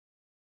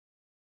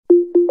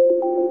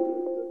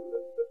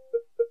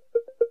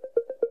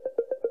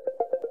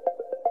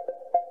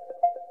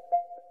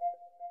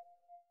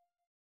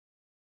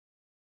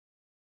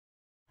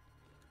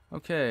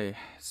Okay,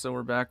 so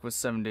we're back with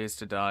 7 Days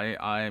to Die.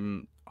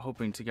 I'm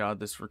hoping to God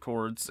this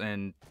records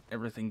and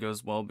everything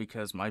goes well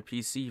because my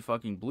PC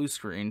fucking blue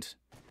screened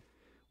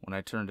when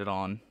I turned it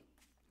on.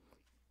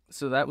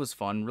 So that was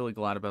fun, really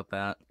glad about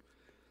that.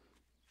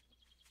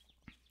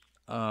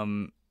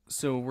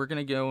 So we're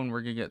gonna go and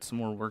we're gonna get some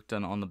more work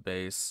done on the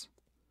base.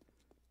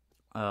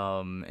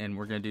 And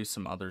we're gonna do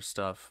some other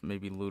stuff,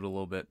 maybe loot a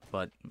little bit,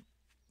 but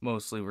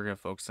mostly we're gonna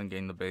focus on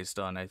getting the base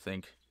done, I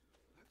think.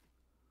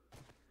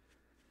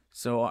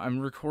 So I'm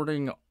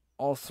recording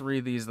all 3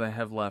 of these that I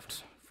have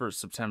left for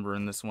September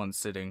in this one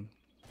sitting.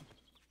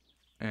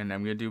 And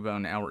I'm going to do about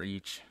an hour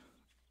each.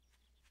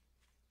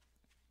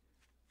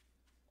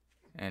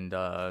 And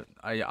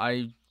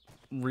I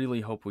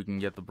really hope we can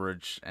get the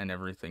bridge and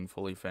everything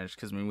fully finished.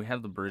 Because, I mean, we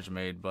have the bridge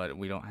made, but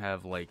we don't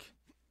have, like...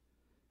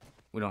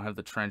 We don't have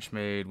the trench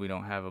made. We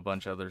don't have a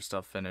bunch of other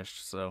stuff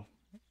finished. So,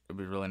 it'd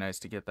be really nice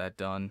to get that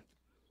done.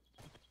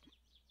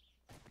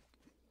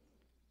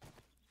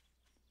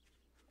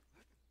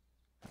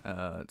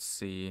 Let's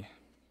see.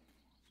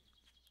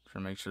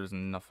 Try to make sure there's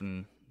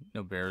nothing,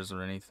 no bears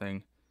or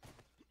anything.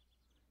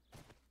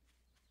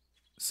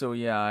 So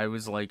yeah, I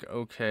was like,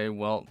 okay,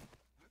 well,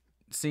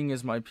 seeing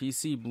as my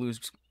PC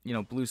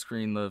blue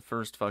screen the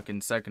first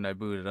fucking second I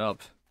booted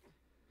up.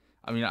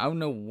 I mean, I don't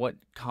know what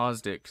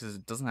caused it because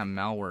it doesn't have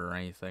malware or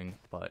anything,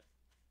 but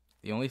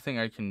the only thing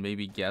I can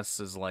maybe guess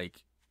is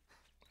like,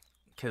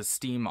 because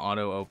Steam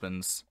auto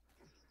opens.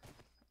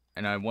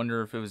 And I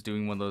wonder if it was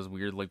doing one of those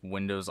weird, like,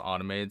 Windows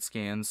automated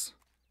scans.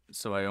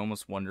 So I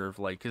almost wonder if,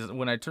 like... Because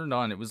when I turned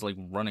on, it was, like,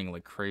 running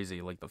like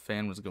crazy. Like, the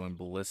fan was going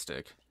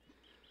ballistic.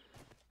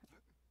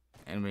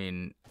 I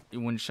mean, it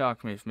wouldn't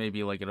shock me if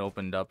maybe, like, it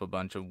opened up a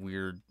bunch of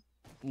weird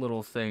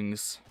little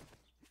things.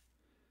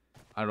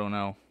 I don't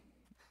know.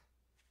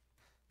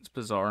 It's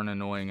bizarre and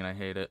annoying, and I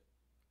hate it.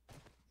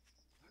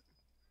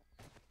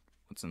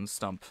 What's in the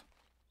stump?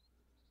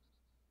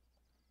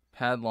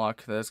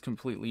 Padlock. That's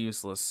completely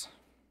useless.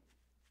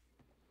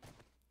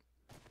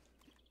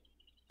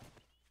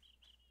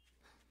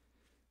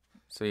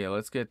 So yeah,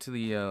 let's get to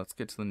the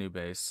new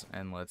base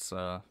and let's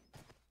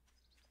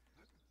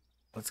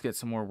get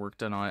some more work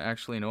done on it.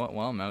 Actually, you know what?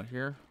 While I'm out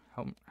here,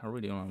 how are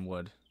we doing on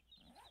wood?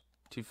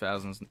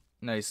 2000's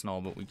nice and all,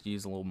 but we could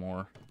use a little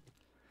more.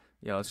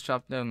 Yeah, let's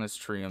chop down this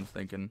tree, I'm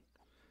thinking,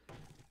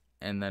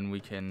 and then we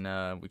can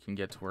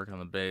get to work on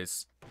the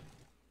base.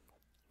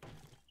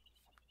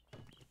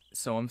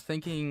 So I'm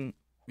thinking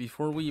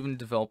before we even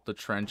develop the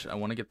trench, I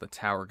want to get the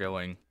tower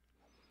going,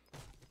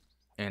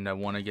 and I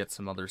want to get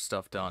some other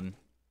stuff done.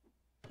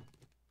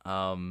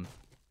 I'm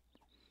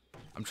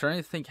trying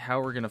to think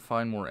how we're gonna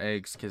find more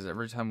eggs, because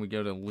every time we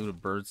go to loot a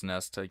bird's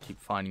nest, I keep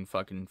finding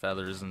fucking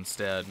feathers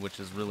instead, which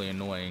is really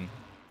annoying.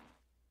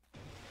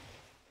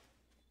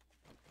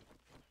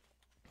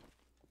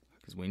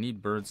 Because we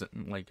need birds,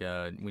 like,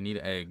 we need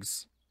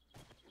eggs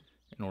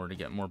in order to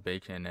get more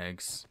bacon and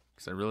eggs.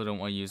 Because I really don't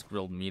want to use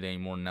grilled meat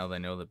anymore now that I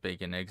know that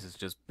bacon and eggs is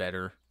just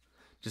better.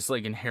 Just,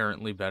 like,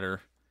 inherently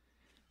better.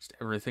 Just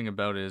everything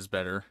about it is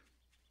better.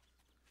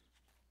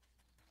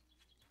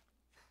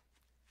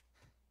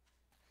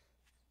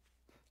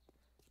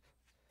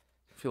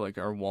 I feel like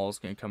our wall's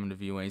gonna come into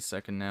view any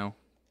second now.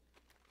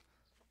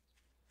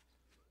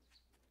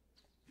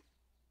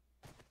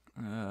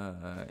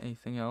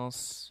 Anything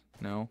else?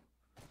 No.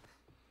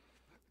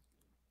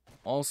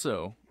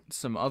 Also,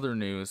 some other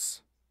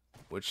news,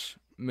 which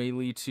may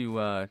lead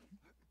to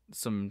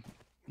some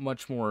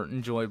much more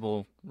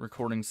enjoyable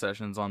recording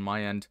sessions on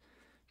my end.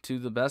 To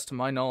the best of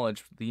my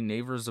knowledge, the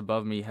neighbors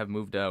above me have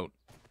moved out.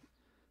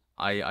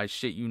 I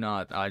shit you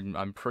not.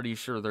 I'm pretty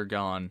sure they're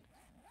gone.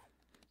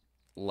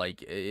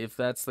 Like, if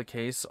that's the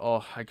case,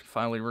 oh, I can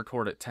finally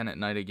record at 10 at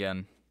night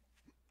again.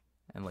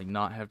 And, like,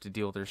 not have to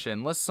deal with their shit.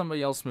 Unless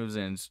somebody else moves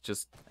in, it's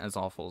just as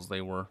awful as they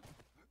were.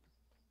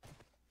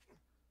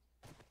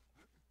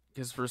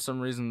 Because for some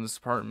reason, this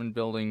apartment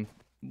building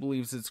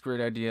believes it's a great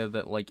idea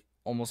that, like,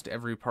 almost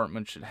every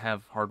apartment should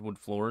have hardwood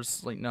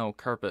floors. Like, no,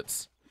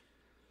 carpets.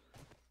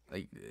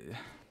 Like,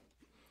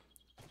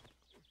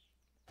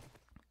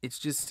 it's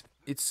just,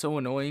 it's so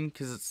annoying,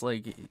 because it's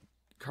like,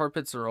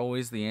 carpets are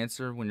always the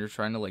answer when you're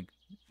trying to, like,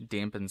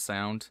 dampen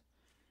sound.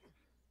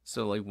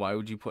 So, like, why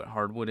would you put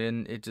hardwood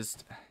in?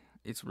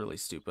 It's really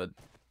stupid.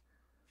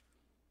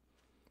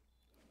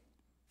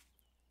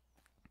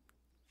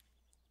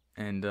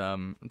 And,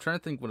 I'm trying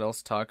to think what else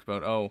to talk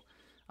about. Oh,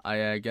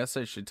 I guess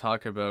I should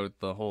talk about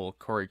the whole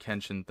Cory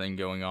Kenshin thing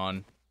going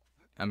on.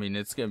 I mean,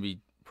 it's gonna be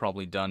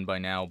probably done by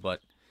now,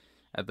 but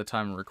at the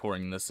time of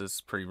recording this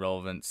is pretty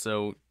relevant.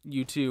 So,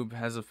 YouTube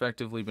has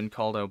effectively been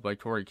called out by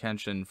Cory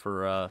Kenshin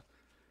for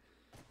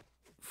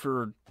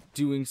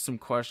doing some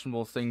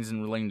questionable things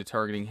in relating to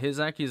targeting. His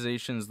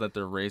accusations that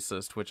they're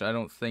racist, which I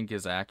don't think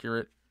is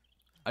accurate.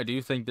 I do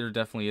think there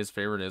definitely is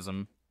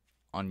favoritism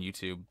on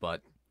YouTube,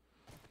 but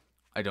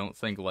I don't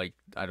think, like,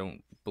 I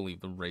don't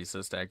believe the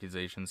racist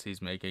accusations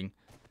he's making.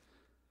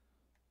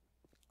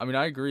 I mean,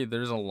 I agree,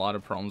 there's a lot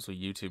of problems with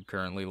YouTube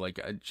currently. Like,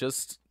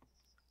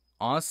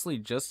 honestly,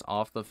 just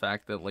off the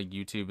fact that, like,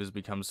 YouTube has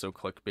become so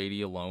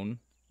clickbaity alone,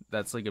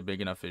 that's like a big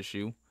enough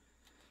issue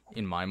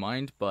in my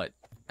mind, but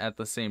at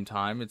the same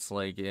time, it's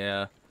like,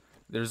 yeah,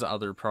 there's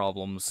other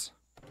problems.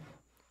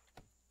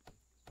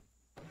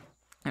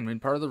 I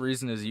mean, part of the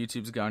reason is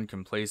YouTube's gone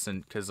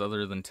complacent, because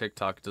other than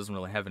TikTok, it doesn't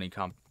really have any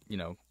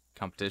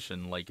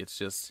competition. Like, it's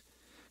just,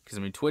 because,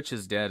 I mean, Twitch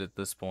is dead at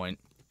this point.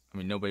 I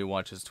mean, nobody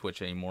watches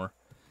Twitch anymore.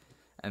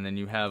 And then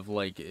you have,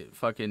 like,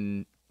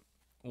 fucking,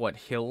 what,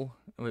 Hill?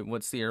 Wait,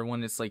 what's the other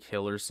one? It's like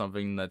Hill or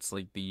something that's,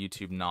 like, the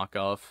YouTube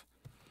knockoff.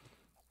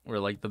 Where,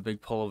 like, the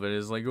big pull of it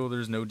is, like, oh,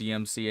 there's no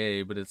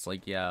DMCA, but it's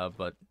like, yeah,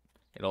 but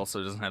it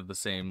also doesn't have the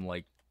same,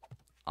 like,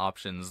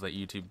 options that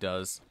YouTube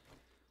does.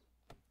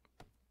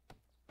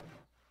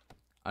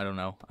 I don't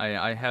know.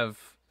 I have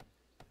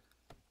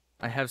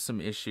some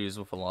issues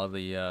with a lot of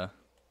the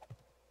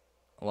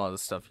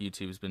stuff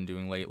YouTube's been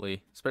doing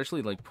lately,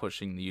 especially like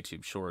pushing the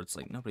YouTube Shorts.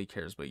 Like, nobody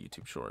cares about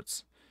YouTube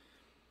Shorts.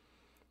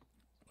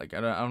 Like, I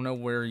don't know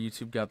where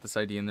YouTube got this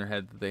idea in their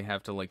head that they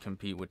have to like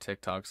compete with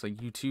TikToks.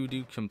 Like, you two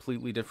do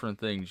completely different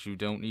things. You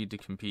don't need to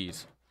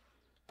compete.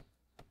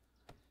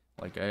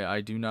 Like,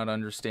 I do not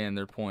understand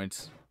their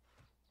points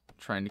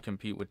trying to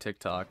compete with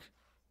TikTok.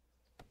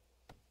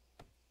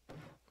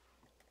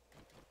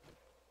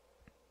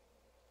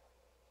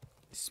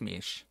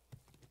 Smash.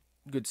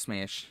 Good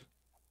smash.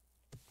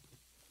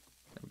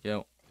 There we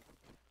go.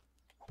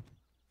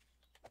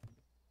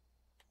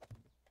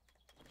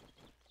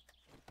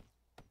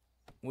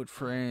 Wood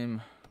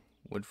frame.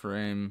 Wood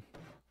frame.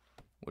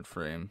 Wood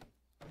frame.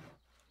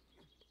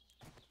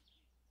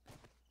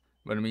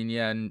 But I mean,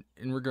 yeah, in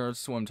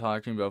regards to what I'm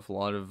talking about, with a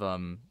lot of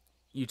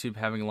YouTube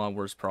having a lot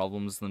worse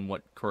problems than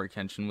what Corey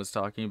Kenshin was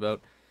talking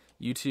about,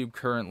 YouTube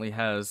currently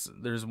has,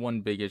 there's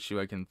one big issue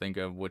I can think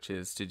of, which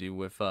is to do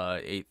with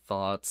 8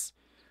 Thoughts,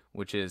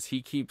 which is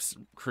he keeps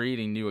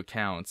creating new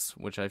accounts,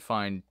 which I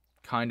find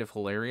kind of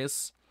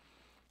hilarious.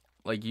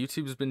 Like,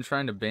 YouTube's been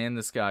trying to ban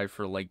this guy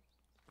for, like,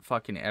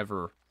 fucking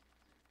ever.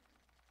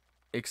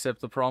 Except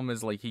the problem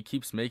is, like, he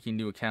keeps making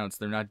new accounts,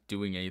 they're not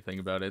doing anything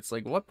about it. It's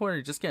like, what point are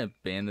you just gonna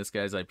ban this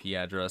guy's IP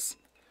address?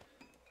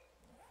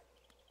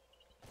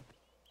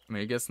 I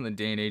mean, I guess in the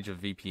day and age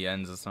of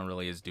VPNs, it's not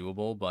really as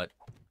doable, but...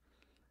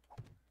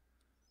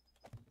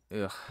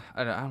 Ugh,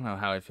 I don't know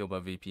how I feel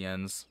about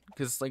VPNs.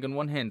 Because, like, on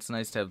one hand, it's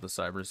nice to have the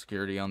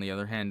cybersecurity. On the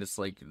other hand, it's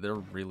like, they're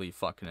really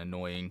fucking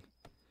annoying.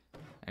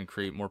 And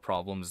create more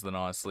problems than,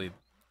 honestly,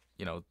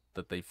 you know,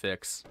 that they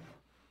fix.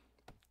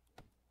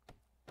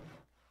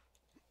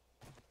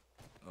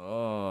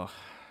 Oh.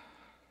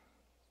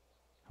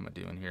 How am I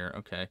doing here?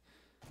 Okay.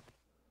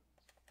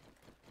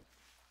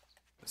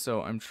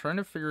 So, I'm trying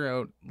to figure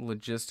out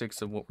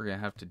logistics of what we're gonna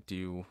have to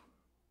do.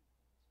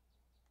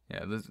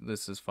 Yeah,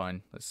 this is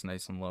fine. That's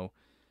nice and low.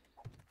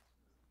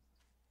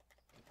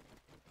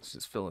 Let's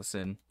just fill this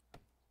in.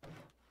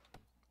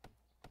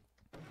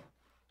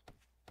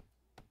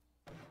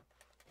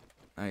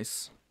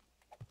 Nice.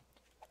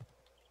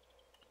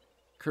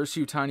 Curse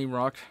you, tiny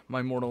rock,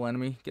 my mortal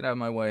enemy. Get out of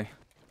my way.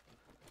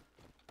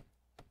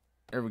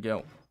 There we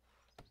go.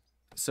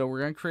 So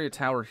we're going to create a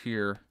tower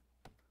here.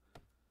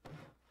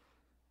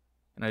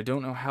 And I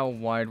don't know how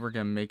wide we're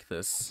going to make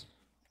this.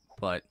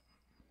 But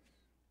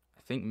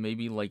I think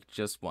maybe like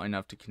just wide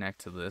enough to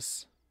connect to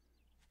this.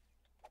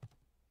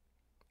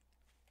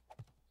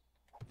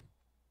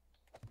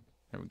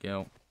 There we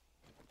go.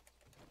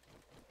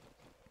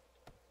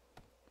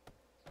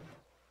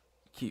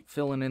 Keep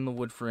filling in the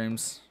wood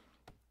frames.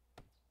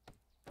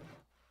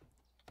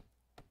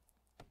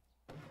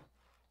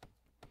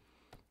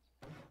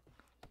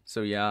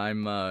 So yeah,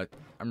 I'm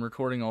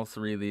recording all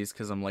 3 of these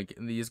because I'm like,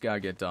 these gotta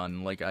get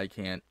done. Like, I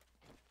can't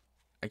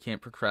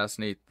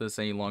procrastinate this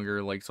any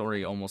longer. Like, it's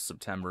already almost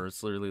September.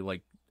 It's literally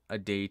like a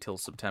day till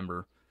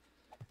September.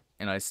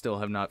 And I still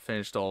have not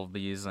finished all of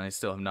these, and I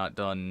still have not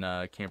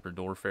done Camper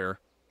Door Fair.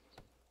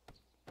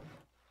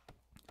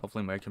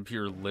 Hopefully my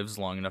computer lives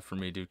long enough for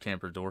me to do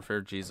Camper Door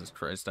Fair. Jesus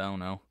Christ, I don't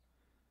know.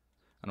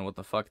 I don't know what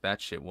the fuck that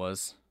shit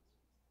was.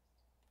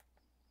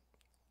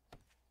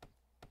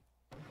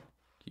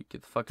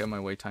 Get the fuck out of my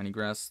way, tiny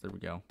grass. There we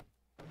go.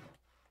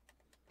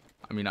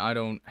 I mean, I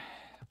know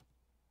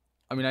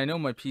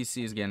my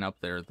PC is getting up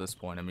there at this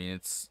point. I mean,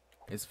 it's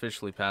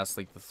officially past,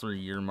 like, the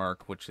 3-year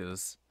mark, which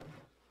is...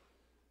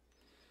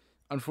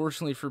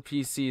 Unfortunately for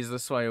PCs,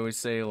 that's why I always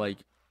say, like...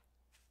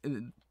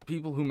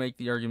 People who make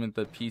the argument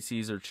that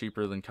PCs are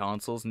cheaper than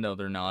consoles, no,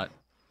 they're not.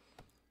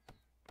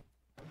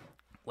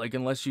 Like,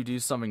 unless you do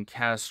something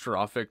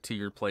catastrophic to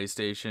your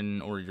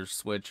PlayStation or your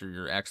Switch or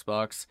your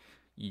Xbox,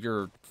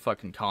 your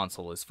fucking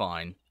console is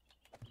fine.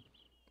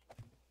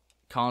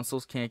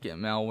 Consoles can't get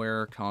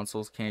malware,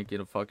 consoles can't get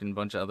a fucking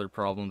bunch of other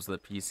problems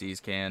that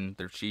PCs can.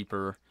 They're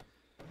cheaper.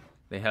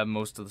 They have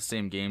most of the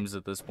same games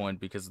at this point,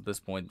 because at this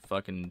point,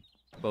 fucking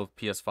both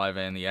PS5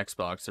 and the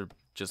Xbox are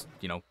just,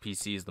 you know,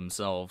 PCs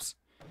themselves.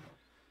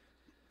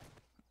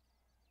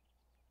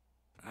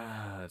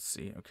 Let's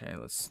see. Okay,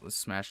 let's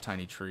smash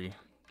Tiny Tree.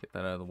 Get that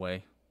out of the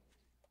way.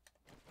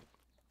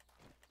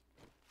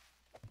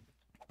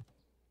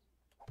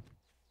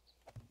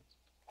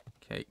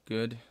 Okay,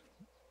 good.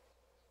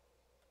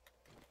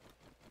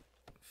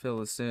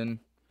 Fill this in.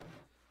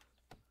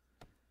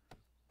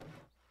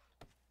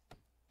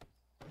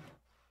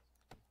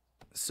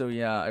 So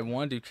yeah, I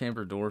want to do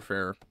Camper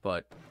Doorfare,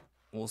 but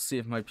we'll see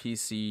if my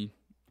PC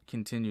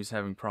continues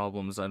having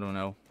problems. I don't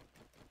know.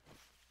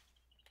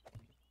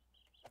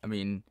 I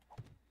mean,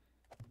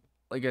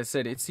 like I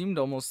said, it seemed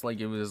almost like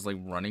it was like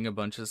running a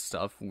bunch of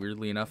stuff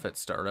weirdly enough at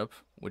startup,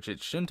 which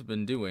it shouldn't have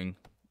been doing,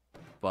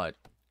 but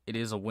it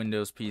is a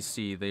Windows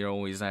PC. They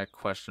always act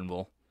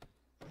questionable.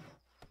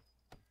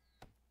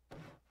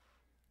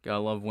 Gotta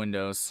love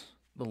Windows.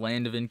 The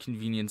land of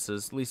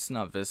inconveniences. At least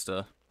not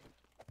Vista.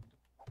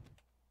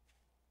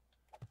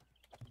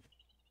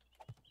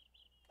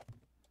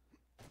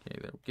 Okay,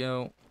 there we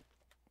go.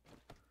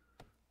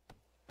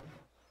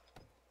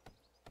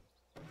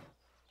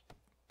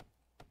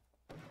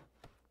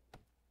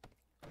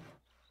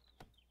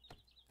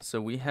 So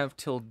we have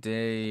till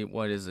day,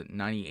 what is it,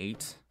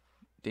 98?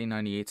 Day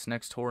 98's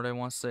next horde, I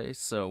want to say.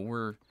 So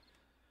we're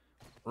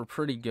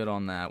pretty good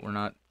on that. We're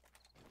not...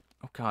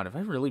 Oh god, have I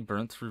really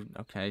burnt through...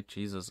 Okay,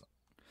 Jesus.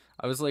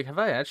 I was like, have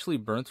I actually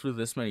burnt through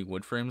this many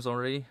wood frames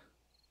already?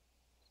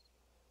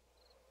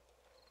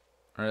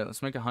 Alright,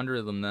 let's make 100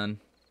 of them then.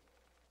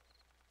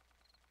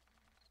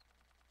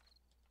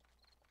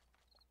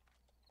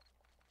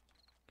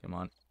 Come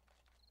on.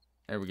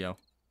 There we go.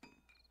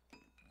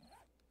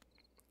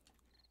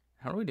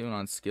 How are we doing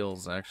on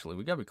skills, actually?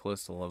 We gotta be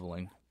close to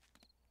leveling.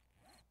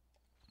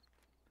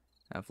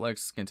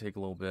 Athletics is gonna take a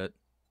little bit.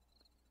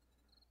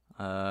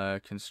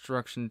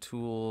 Construction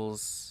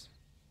tools.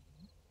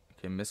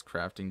 Okay,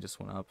 miscrafting just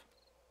went up.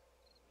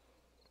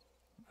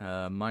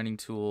 Mining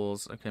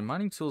tools. Okay,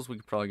 mining tools we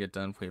could probably get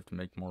done if we have to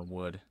make more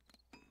wood.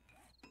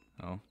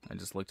 Oh, I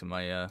just looked at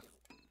my,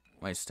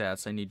 my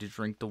stats. I need to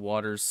drink the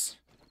waters.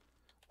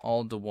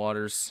 All the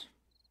waters.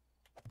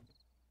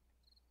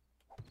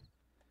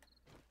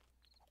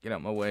 Get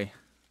out my way.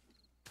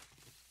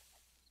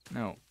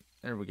 No,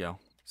 there we go.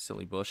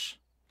 Silly bush.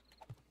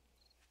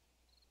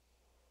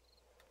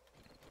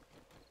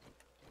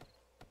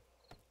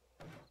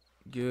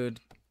 Good.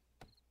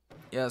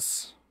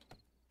 Yes.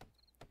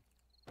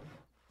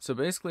 So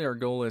basically our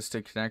goal is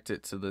to connect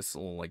it to this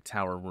little like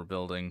tower we're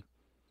building.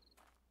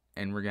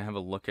 And we're gonna have a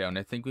lookout. And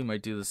I think we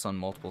might do this on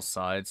multiple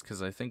sides,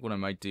 because I think what I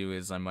might do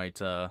is I might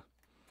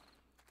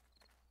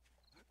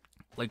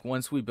like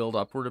once we build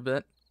upward a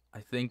bit,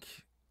 I think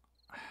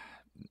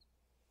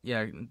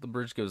yeah, the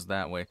bridge goes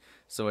that way.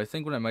 So I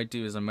think what I might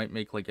do is I might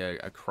make like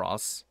a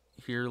cross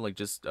here, like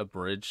just a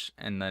bridge,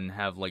 and then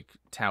have like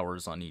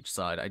towers on each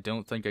side. I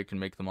don't think I can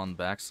make them on the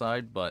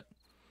backside, but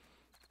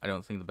I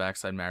don't think the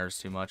backside matters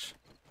too much.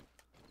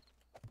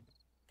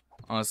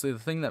 Honestly, the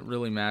thing that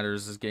really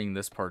matters is getting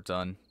this part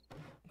done.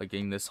 Like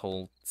getting this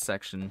whole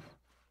section.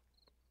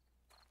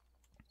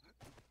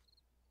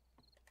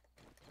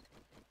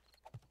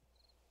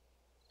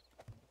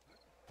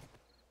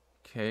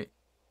 Okay.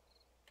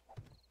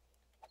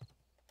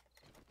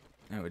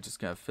 Now we just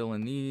gotta fill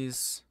in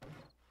these.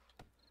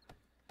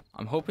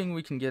 I'm hoping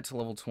we can get to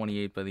level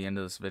 28 by the end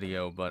of this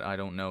video, but I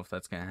don't know if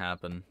that's gonna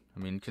happen. I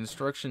mean,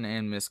 construction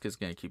and MISC is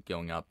gonna keep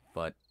going up,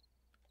 but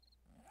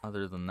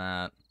other than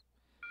that...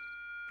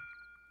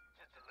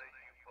 Just to let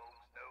you folks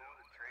know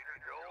that Trader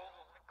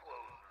Joel's is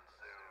closing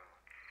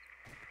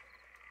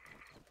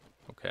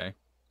soon. Okay.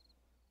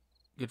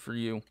 Good for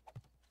you.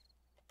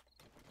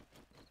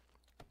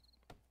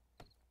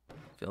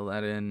 Fill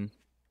that in.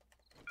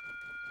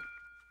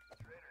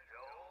 Trader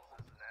Joel's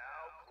is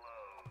now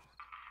closed.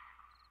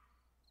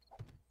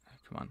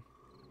 Come on.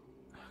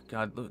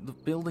 God, the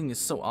building is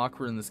so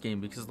awkward in this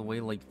game because of the way,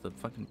 like, the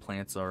fucking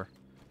plants are.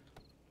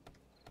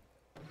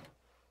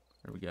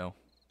 There we go.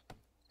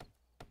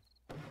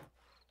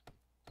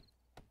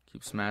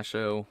 Keep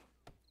Smash-O.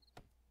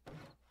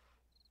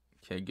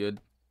 Okay, good.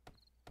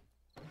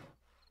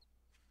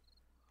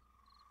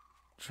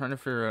 Trying to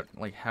figure out,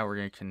 like, how we're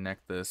gonna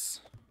connect this.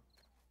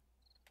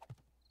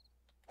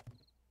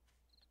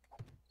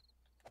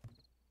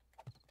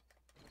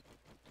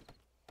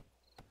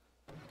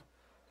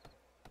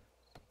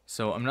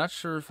 So I'm not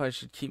sure if I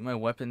should keep my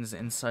weapons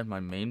inside my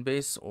main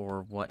base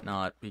or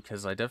whatnot,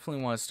 because I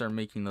definitely want to start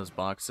making those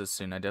boxes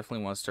soon. I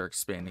definitely want to start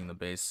expanding the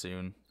base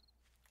soon.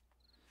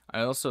 I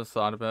also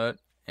thought about,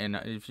 and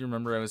if you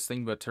remember, I was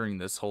thinking about turning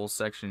this whole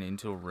section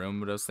into a room,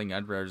 but I was thinking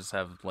I'd rather just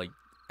have, like,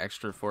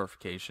 extra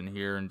fortification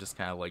here and just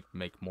kind of, like,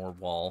 make more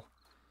wall.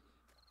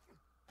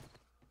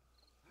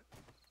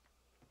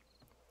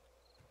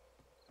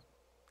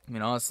 I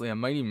mean, honestly, I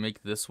might even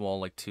make this wall,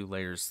 like, 2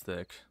 layers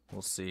thick.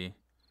 We'll see.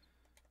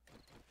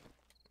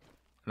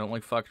 I don't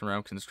like fucking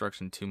around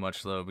construction too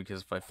much, though,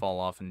 because if I fall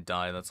off and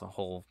die, that's a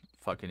whole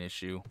fucking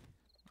issue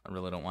I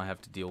really don't want to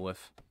have to deal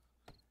with.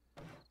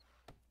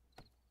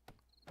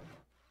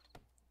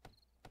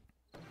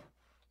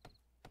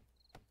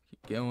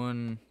 Keep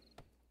going.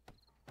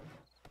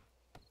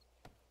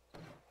 How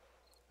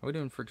are we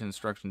doing for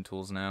construction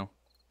tools now?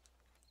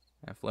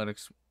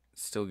 Athletics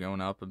still going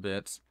up a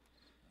bit.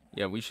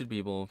 Yeah, we should be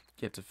able to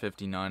get to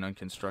 59 on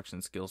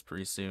construction skills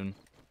pretty soon.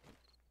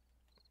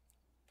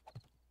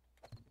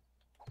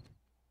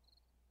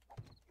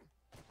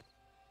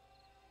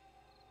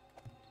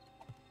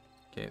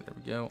 Okay, there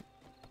we go.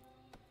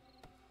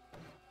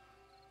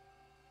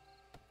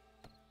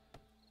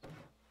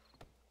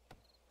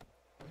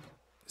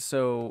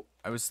 So,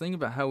 I was thinking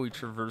about how we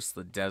traverse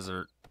the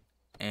desert,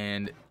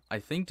 and I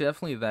think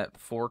definitely that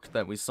fork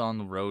that we saw on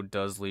the road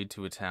does lead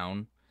to a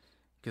town.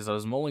 Because I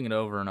was mulling it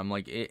over, and I'm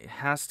like, it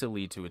has to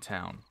lead to a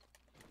town.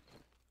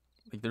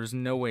 Like, there's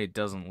no way it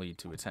doesn't lead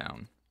to a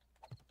town.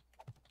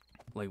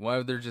 Like, why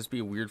would there just be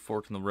a weird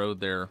fork in the road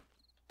there?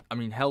 I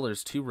mean, hell,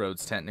 there's two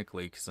roads,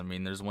 technically, because, I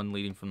mean, there's one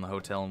leading from the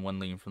hotel and one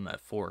leading from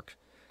that fork.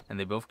 And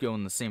they both go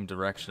in the same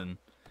direction,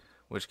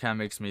 which kind of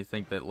makes me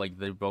think that, like,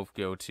 they both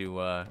go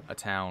to, a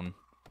town.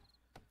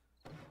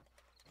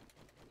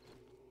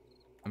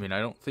 I mean,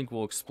 I don't think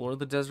we'll explore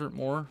the desert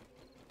more.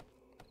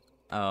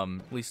 At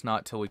least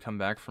not till we come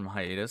back from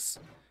hiatus.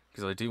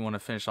 Because I do want to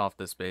finish off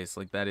this base.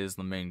 Like, that is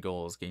the main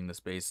goal, is getting this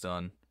base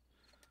done.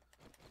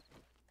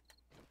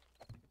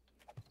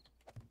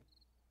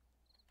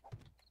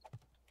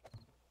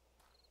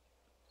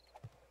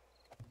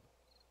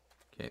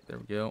 Okay, there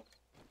we go.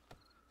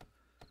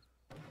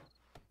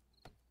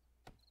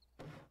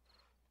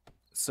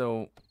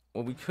 So,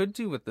 what we could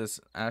do with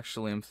this,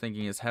 actually, I'm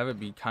thinking, is have it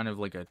be kind of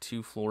like a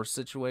two-floor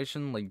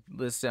situation. Like,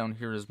 this down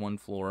here is one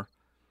floor.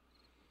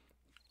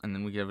 And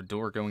then we have a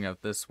door going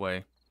out this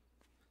way.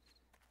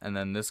 And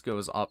then this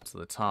goes up to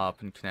the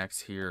top and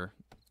connects here.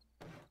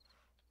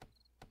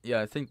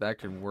 Yeah, I think that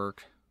could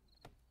work.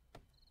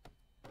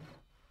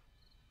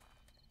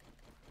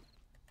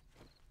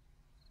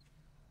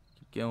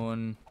 Keep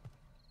going.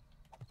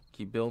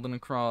 Keep building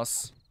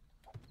across.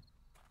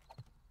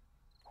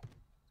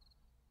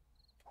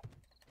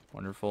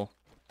 Wonderful.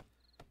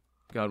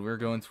 God, we're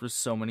going through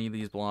so many of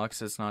these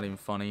blocks, it's not even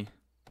funny.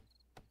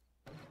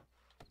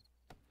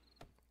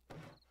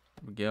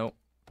 There we go.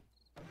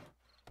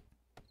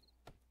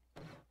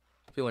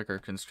 I feel like our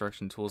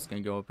construction tool's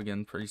gonna go up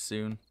again pretty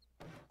soon.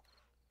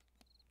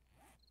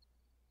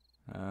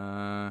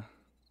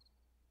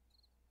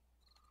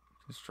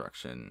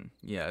 Construction.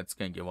 Yeah, it's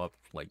gonna go up,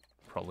 like,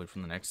 probably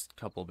from the next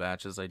couple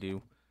batches I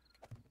do.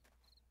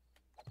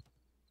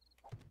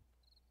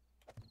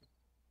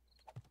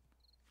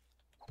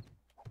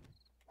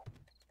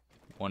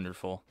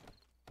 Wonderful.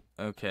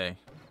 Okay.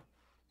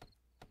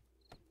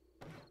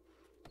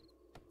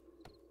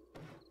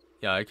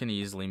 Yeah, I can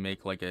easily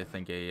make, like, I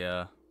think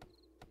a,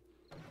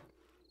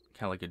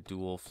 kind of like a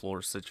dual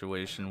floor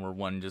situation where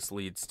one just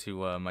leads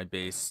to, my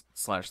base /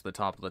 the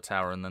top of the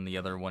tower, and then the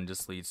other one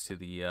just leads to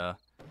the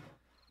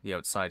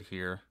outside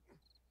here.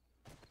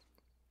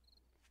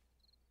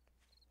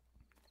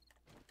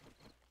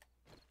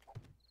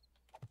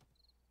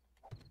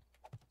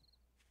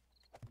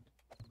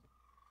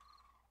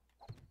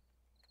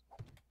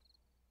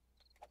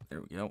 There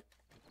we go.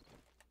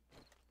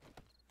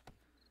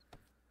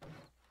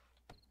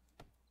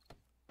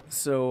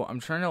 So, I'm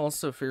trying to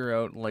also figure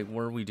out, like,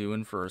 what are we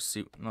doing for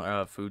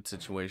our food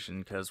situation,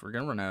 because we're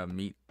gonna run out of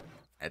meat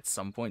at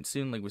some point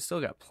soon. Like, we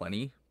still got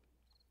plenty.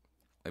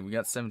 Like, we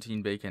got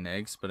 17 bacon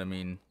eggs, but I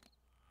mean,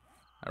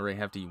 I already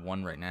have to eat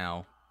one right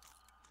now.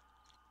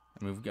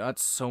 I mean, we've got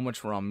so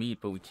much raw meat,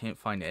 but we can't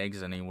find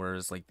eggs anywhere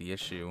is, like, the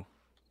issue.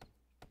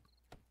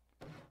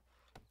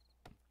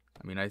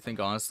 I mean, I think,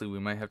 honestly, we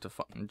might have to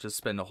just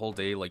spend a whole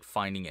day, like,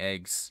 finding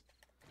eggs.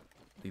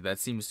 Like, that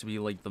seems to be,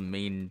 like, the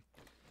main...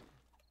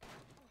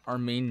 Our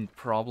main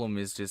problem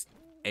is just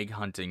egg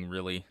hunting,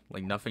 really.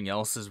 Like, nothing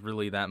else is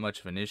really that much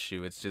of an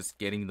issue. It's just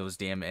getting those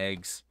damn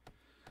eggs.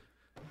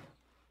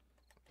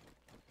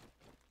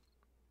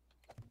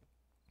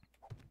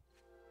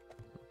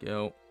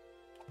 Go.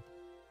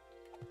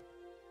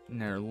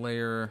 Another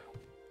layer.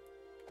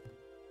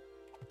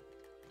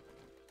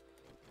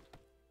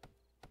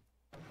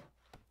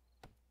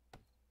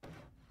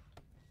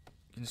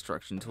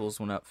 Construction tools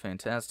went up.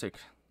 Fantastic.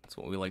 That's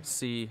what we like to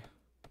see.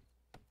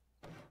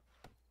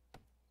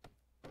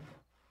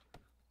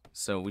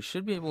 So we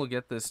should be able to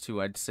get this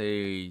to, I'd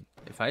say,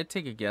 if I had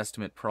to take a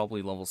guesstimate,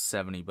 probably level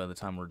 70 by the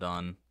time we're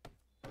done.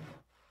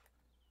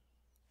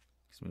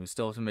 Because we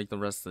still have to make the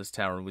rest of this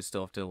tower. We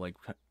still have to, like,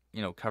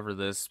 you know, cover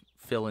this,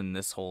 fill in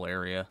this whole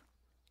area.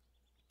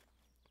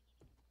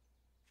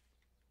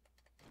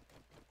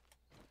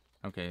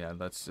 Okay, yeah,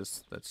 that's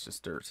just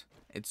dirt.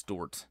 It's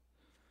dirt.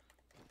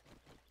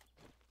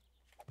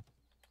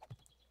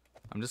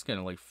 I'm just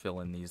gonna, like,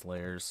 fill in these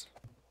layers.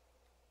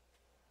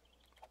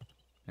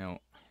 No.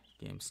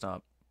 Game,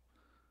 stop.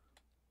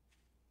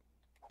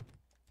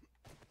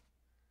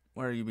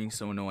 Why are you being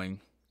so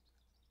annoying?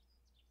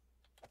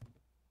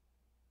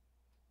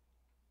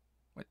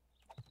 What?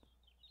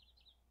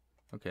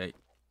 Okay.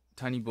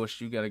 Tiny bush,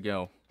 you gotta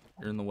go.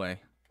 You're in the way.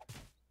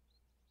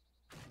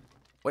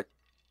 What?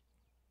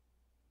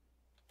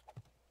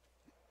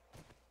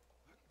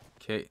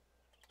 Okay.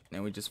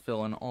 Now we just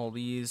fill in all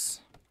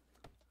these.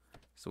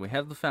 So we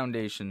have the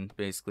foundation,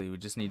 basically. We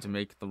just need to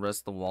make the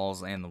rest of the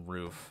walls and the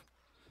roof.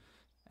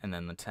 And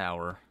then the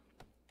tower.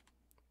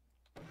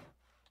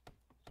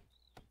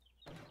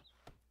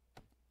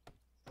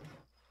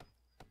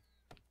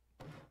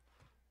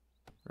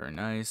 Very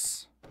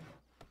nice.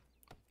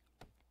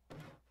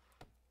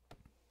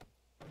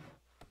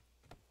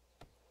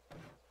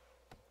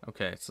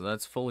 Okay, so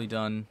that's fully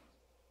done.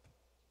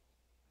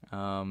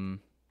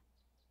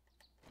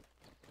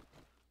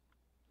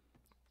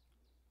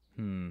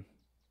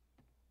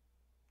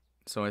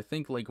 So I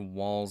think, like,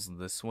 walls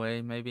this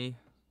way, maybe?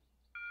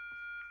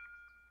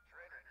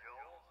 Trader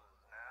Joel's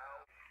is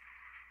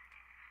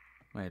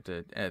now. I had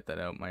to edit that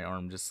out. My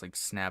arm just, like,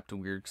 snapped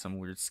weird because I'm a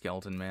weird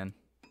skeleton man.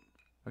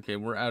 Okay,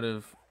 we're out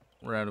of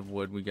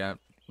wood. We gotta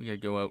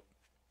go out.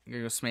 We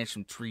gotta go smash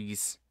some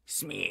trees.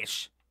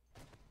 Smash!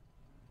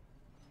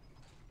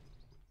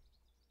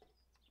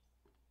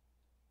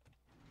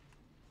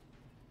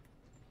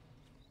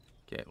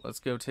 Okay, let's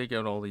go take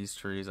out all these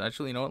trees.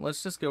 Actually, you know what?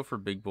 Let's just go for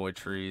big boy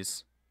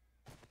trees.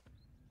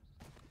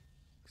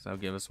 Because that'll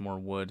give us more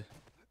wood.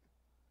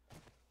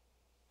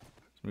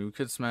 I mean, we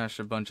could smash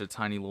a bunch of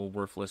tiny little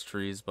worthless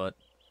trees, but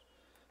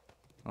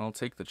I'll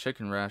take the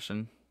chicken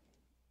ration.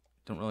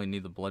 Don't really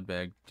need the blood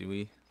bag, do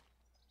we?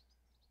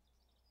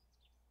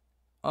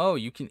 Oh,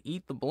 you can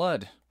eat the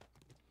blood.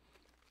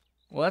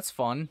 Well, that's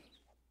fun.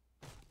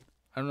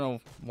 I don't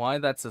know why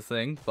that's a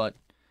thing, but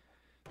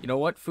you know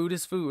what? Food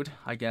is food,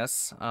 I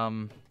guess.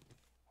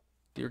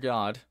 Dear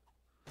God.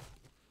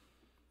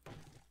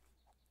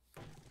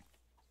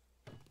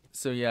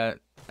 So yeah,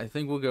 I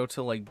think we'll go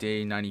to like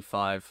day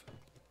 95.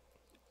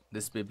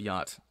 This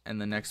Bibiot,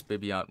 and the next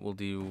Bibiot we'll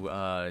do,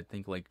 I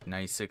think like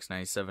 96,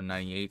 97,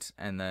 98,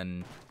 and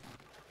then,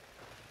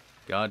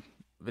 God,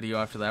 video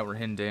after that we're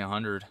hitting day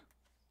 100.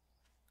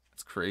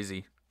 It's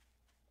crazy.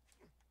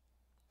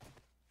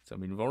 So, I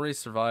mean, we've already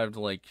survived,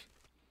 like,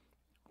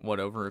 what,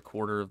 over a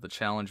quarter of the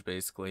challenge,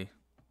 basically.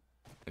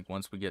 Like,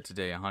 once we get to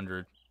day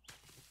 100.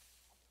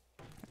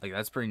 Like,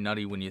 that's pretty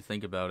nutty when you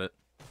think about it.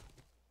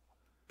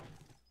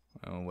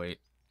 Oh, wait.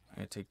 I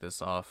gotta take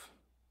this off.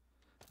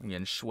 I'm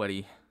getting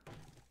sweaty.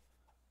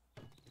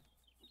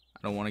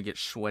 I don't want to get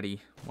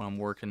sweaty when I'm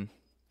working.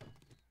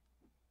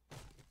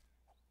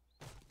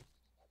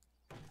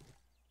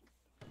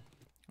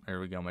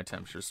 There we go, my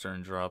temperature's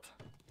starting to drop.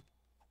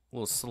 A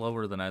little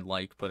slower than I'd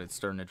like, but it's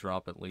starting to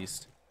drop at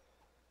least.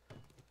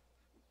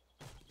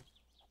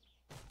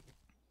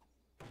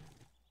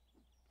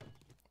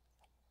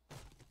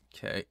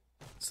 Okay,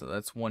 so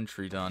that's one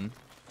tree done.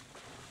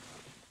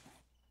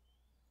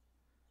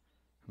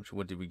 How much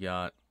wood do we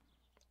got?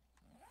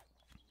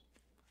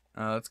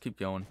 Let's keep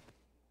going.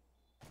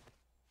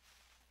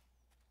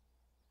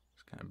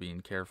 Kind of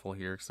being careful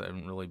here because I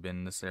haven't really been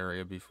in this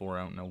area before.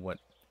 I don't know what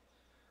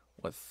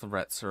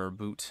threats are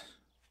about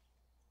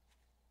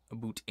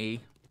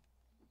A.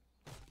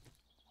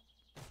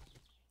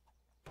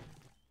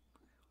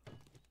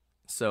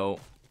 So,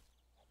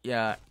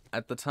 yeah,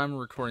 at the time of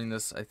recording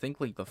this, I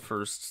think like the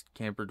first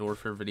Camper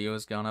Dorfare video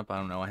has gone up. I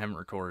don't know, I haven't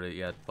recorded it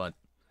yet, but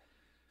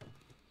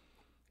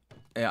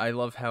I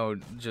love how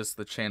just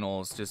the channel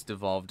has just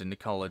devolved into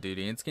Call of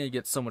Duty. It's gonna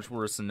get so much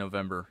worse in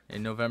November.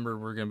 In November,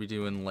 we're gonna be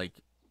doing like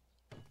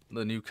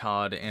the new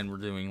COD, and we're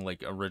doing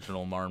like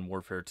original Modern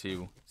Warfare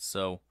 2.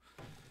 So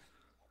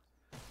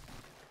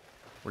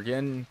we're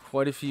getting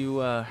quite a few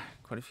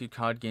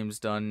COD games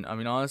done. I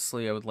mean,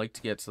 honestly, I would like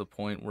to get to the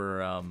point where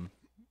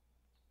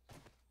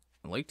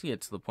we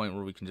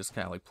can just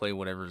kind of like play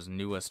whatever's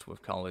newest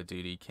with Call of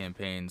Duty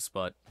campaigns,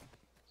 but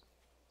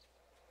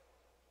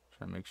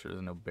try to make sure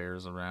there's no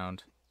bears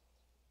around.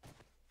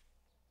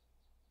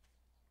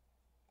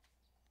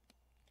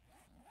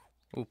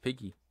 Oh,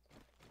 piggy.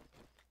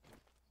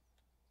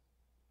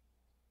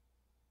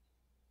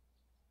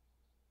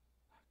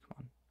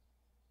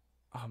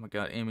 Oh my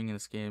god, aiming in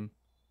this game.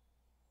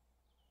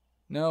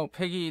 No,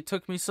 Piggy, it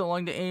took me so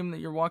long to aim that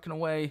you're walking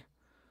away.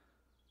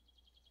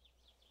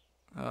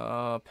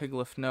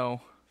 Pigliff,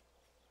 no.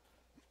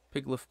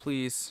 Pigliff,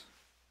 please.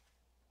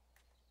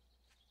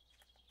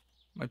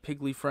 My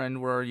piggly friend,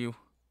 where are you?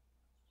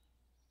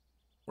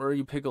 Where are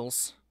you,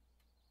 Piggles?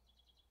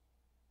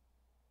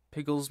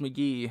 Piggles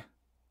McGee.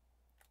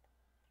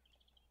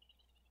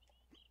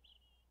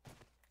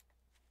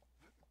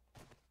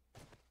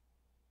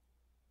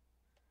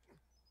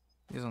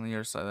 He's on the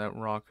other side of that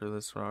rock or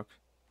this rock.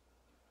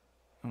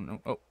 Oh no.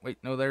 Oh, wait.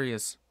 No, there he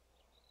is.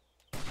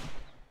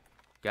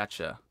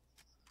 Gotcha.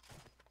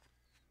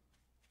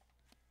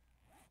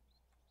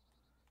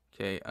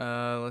 Okay,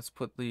 let's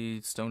put the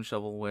stone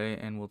shovel away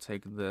and we'll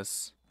take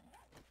this.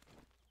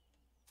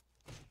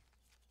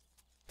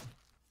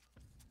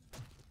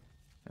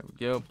 There we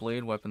go.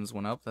 Blade weapons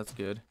went up. That's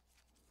good.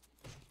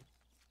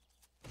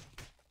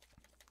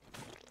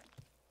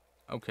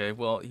 Okay,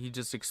 well, he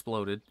just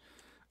exploded.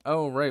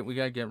 Oh, right, we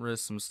gotta get rid of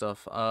some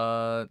stuff.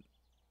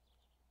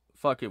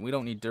 Fuck it, we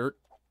don't need dirt.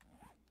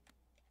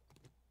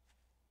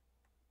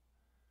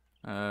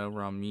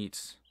 Raw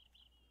meat.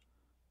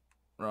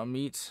 Raw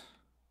meat.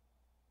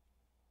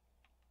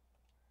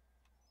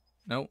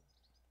 Nope.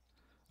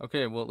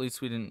 Okay, well, at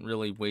least we didn't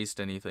really waste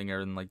anything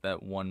other than, like,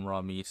 that one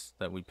raw meat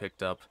that we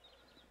picked up.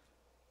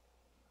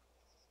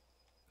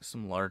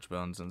 Some large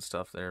bones and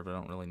stuff there, but I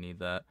don't really need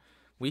that.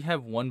 We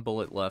have one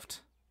bullet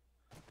left.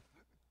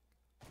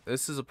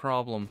 This is a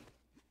problem.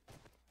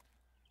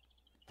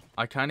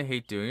 I kind of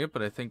hate doing it,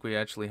 but I think we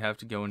actually have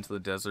to go into the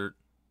desert.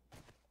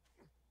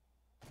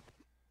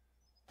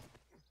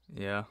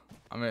 Yeah,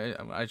 I mean,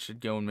 I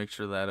should go and make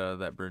sure that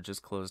that bridge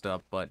is closed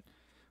up, but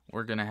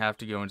we're gonna have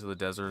to go into the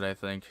desert, I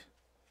think.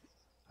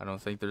 I don't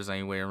think there's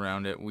any way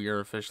around it. We are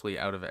officially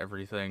out of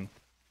everything.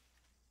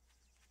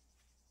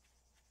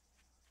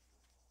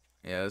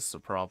 Yeah, this is a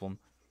problem.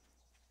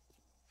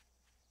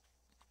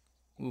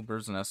 Ooh,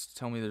 bird's nest.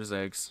 Tell me there's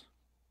eggs.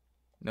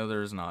 No,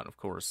 there is not, of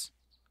course.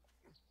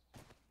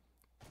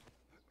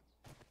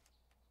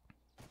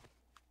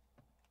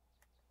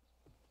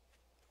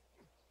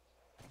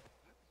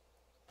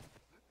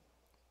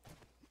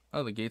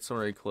 Oh, the gate's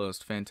already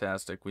closed.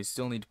 Fantastic. We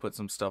still need to put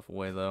some stuff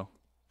away, though.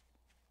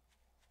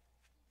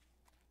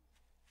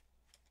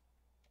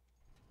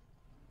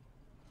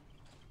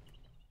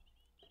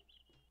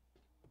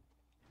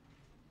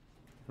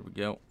 Here we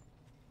go.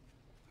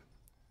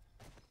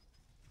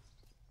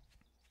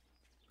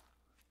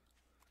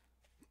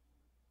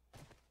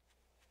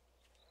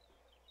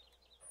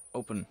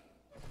 Open.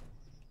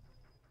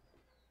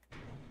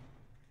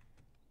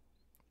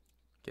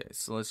 Okay,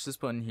 so let's just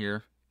put in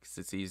here, because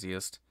it's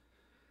easiest.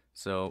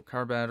 So,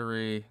 car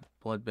battery,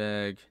 blood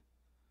bag.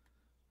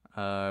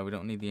 We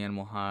don't need the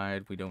animal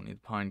hide. We don't need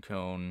the pine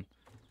cone.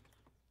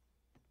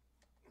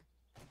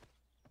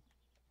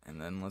 And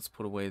then let's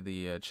put away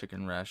the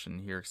chicken ration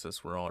here, because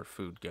that's where all our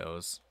food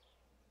goes.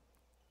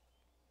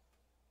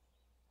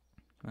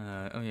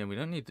 Oh yeah, we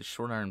don't need the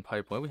short iron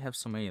pipe. Why do we have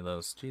so many of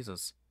those?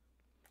 Jesus.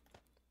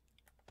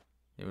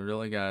 Yeah, we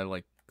really gotta,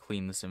 like,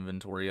 clean this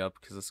inventory up,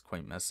 because it's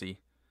quite messy.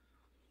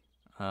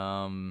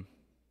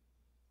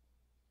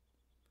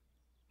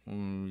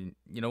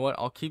 You know what?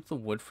 I'll keep the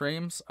wood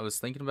frames. I was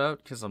thinking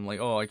about, because I'm like,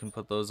 oh, I can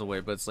put those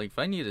away. But it's like, if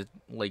I need to,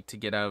 like, to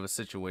get out of a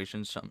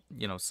situation,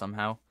 you know,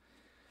 somehow,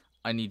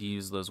 I need to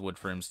use those wood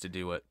frames to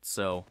do it.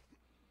 So,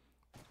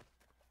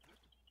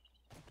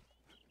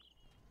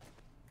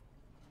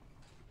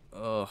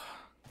 ugh.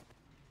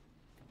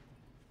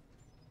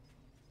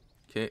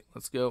 Okay,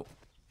 let's go.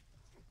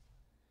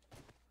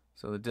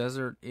 So the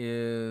desert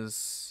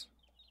is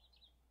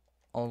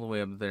all the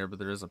way up there, but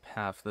there is a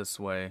path this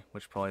way,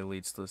 which probably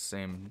leads to the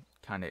same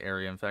kind of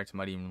area. In fact, it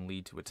might even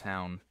lead to a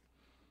town.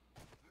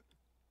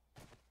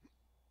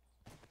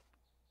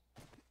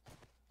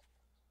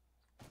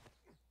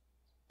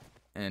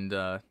 And,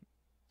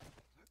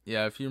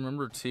 yeah, if you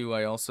remember, too,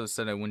 I also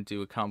said I wouldn't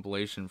do a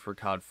compilation for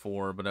COD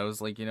 4, but I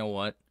was like, you know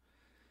what?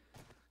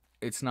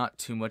 It's not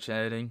too much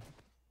editing,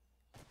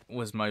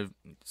 was my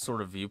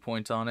sort of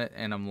viewpoint on it,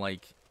 and I'm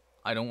like,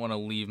 I don't want to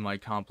leave my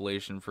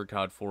compilation for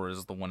COD 4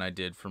 as the one I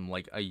did from,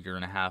 like, a year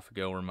and a half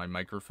ago where my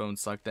microphone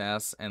sucked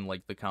ass, and,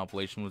 like, the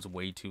compilation was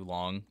way too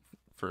long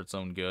for its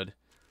own good.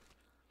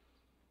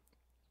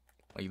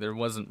 Like, there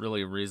wasn't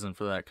really a reason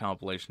for that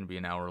compilation to be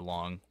an hour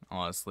long,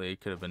 honestly.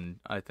 It could have been,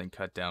 I think,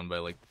 cut down by,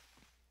 like,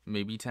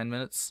 maybe 10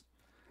 minutes.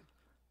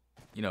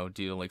 You know,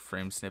 due to, like,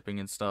 frame snipping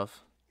and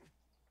stuff.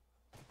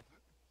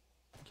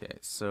 Okay,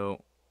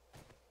 so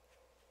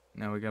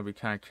now we gotta be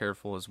kind of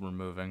careful as we're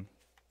moving.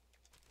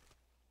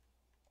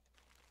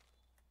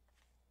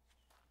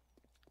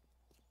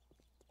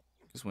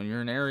 Because when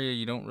you're in an area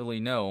you don't really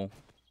know,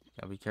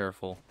 gotta be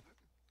careful.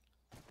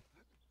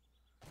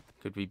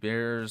 Could be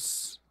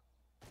bears,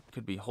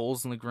 could be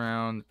holes in the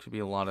ground, could be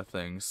a lot of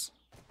things.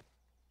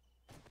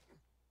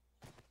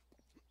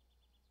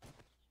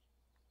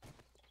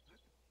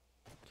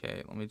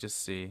 Okay, let me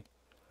just see.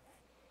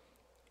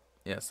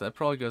 Yes, that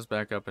probably goes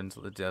back up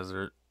into the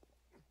desert.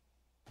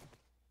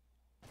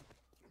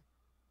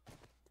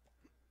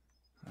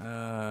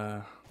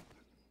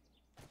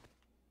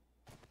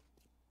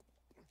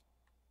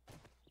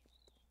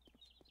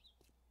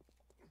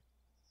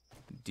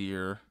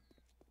 Deer.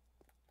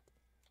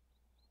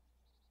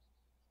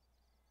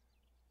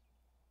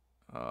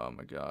 Oh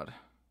my god.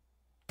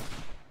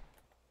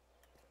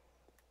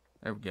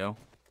 There we go.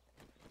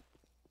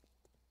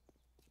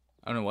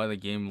 I don't know why the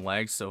game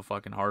lags so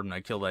fucking hard when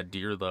I kill that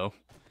deer, though.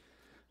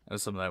 That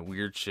was some of that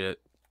weird shit.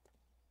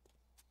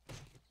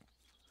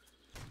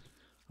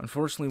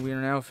 Unfortunately, we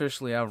are now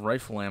officially out of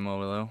rifle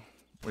ammo, though.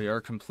 We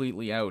are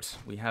completely out.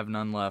 We have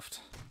none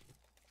left.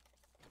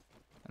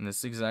 And this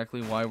is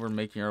exactly why we're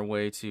making our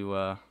way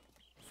to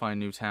find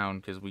new town,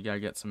 because we gotta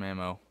get some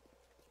ammo.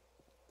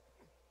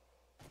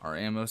 Our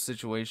ammo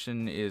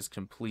situation is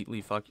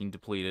completely fucking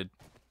depleted.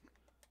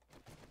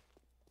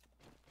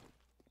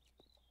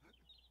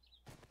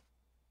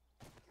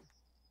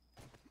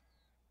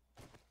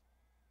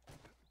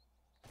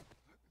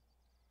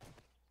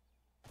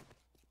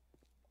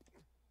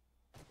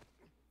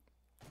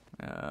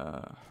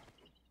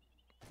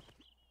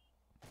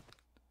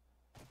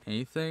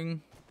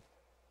 Anything?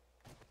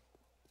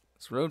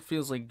 This road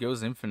feels like it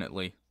goes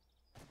infinitely.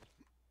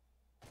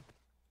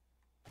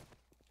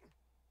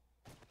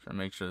 Trying to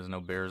make sure there's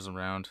no bears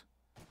around.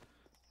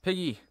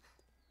 Piggy!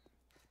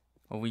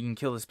 Well, we can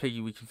kill this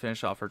piggy, we can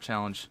finish off our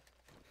challenge.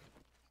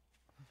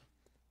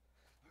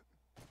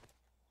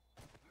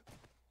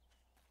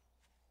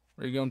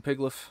 Where you going,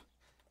 Piglif?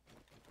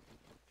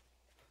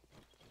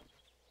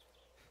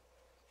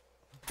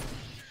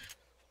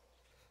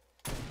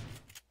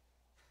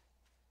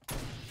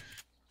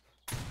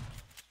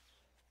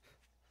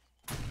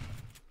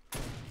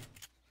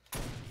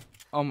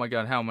 Oh my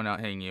god, how am I not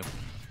hitting you?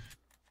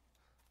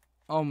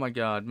 Oh my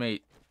god,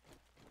 mate.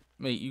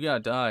 Mate, you gotta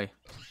die.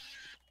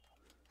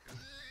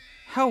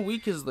 How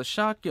weak is the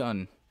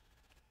shotgun?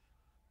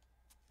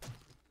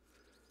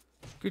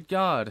 Good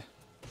God.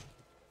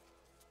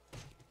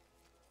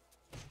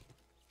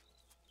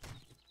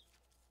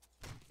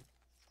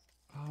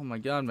 Oh my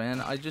God,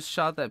 man. I just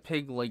shot that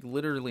pig, like,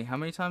 literally. How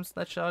many times did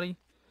that shotty?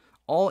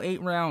 All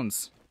 8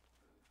 rounds.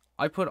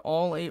 I put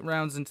all 8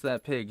 rounds into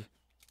that pig.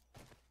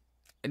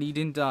 And he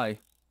didn't die.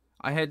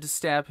 I had to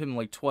stab him,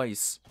 like,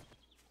 twice.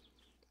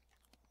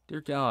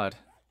 Dear God.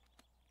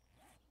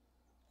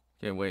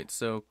 Okay, wait.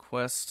 So,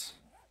 quest.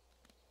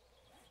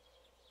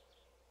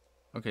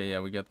 Okay, yeah,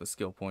 we got the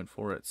skill point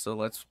for it. So,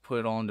 let's put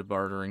it all into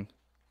bartering.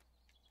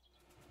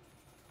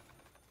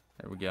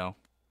 There we go.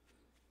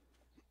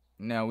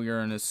 Now we are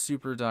in a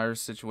super dire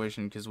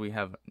situation because we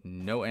have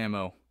no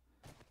ammo.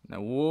 Now,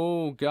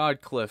 whoa,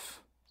 God,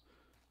 Cliff.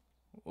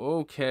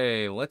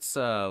 Okay, let's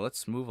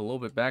move a little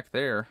bit back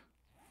there.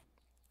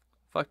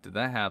 Fuck, did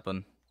that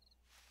happen?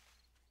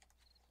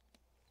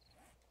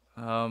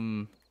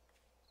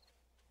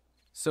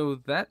 So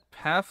that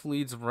path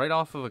leads right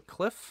off of a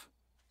cliff?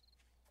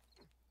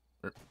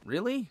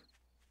 Really?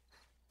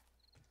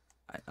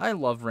 I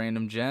love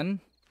random gen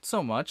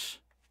so much.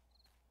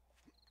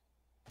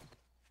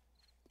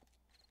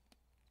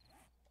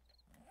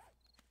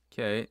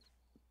 Okay,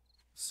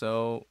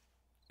 so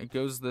it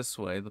goes this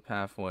way, the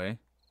pathway.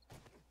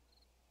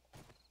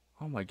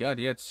 Oh my God,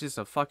 yeah, it's just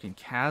a fucking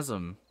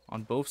chasm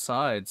on both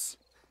sides.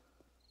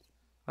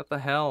 What the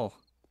hell?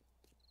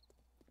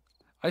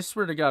 I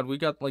swear to God, we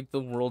got like the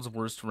world's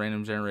worst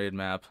random generated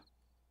map.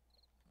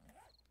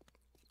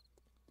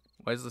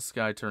 Why is the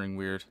sky turning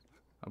weird?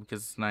 Oh,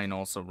 because it's night and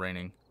also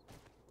raining.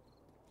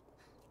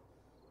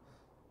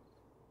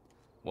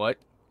 What?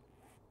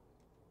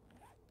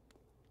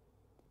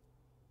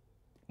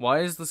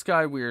 Why is the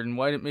sky weird and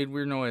why it made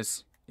weird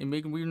noise? It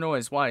made weird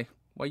noise. Why?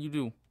 Why you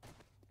do?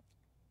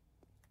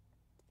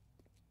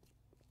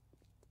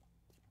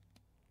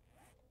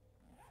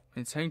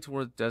 It's heading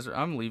toward the desert.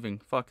 I'm leaving.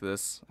 Fuck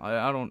this.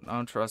 I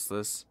don't trust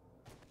this.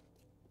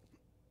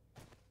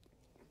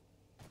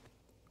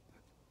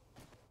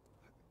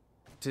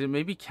 Did it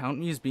maybe count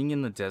me as being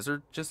in the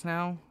desert just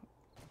now?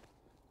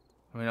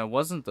 I mean, I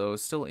wasn't though.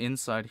 It's still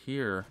inside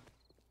here.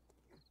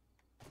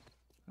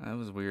 That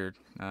was weird.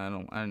 I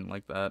didn't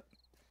like that.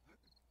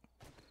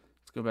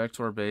 Let's go back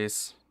to our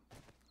base.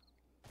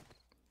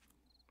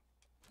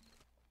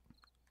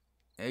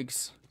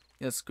 Eggs.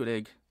 Yes, good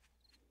egg.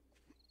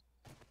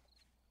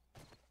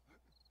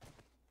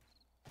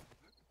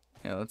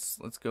 Yeah, let's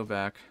go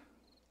back.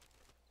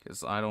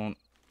 Cause I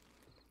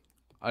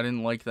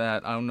didn't like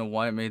that. I don't know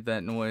why it made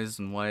that noise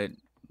and why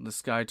the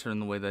sky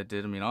turned the way that it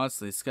did. I mean,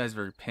 honestly, the sky's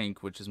very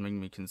pink, which is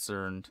making me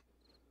concerned.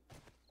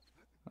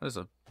 That is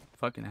a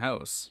fucking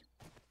house.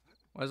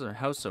 Why is there a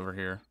house over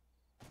here?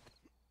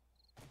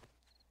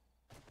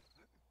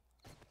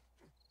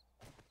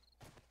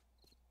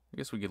 I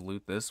guess we could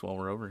loot this while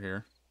we're over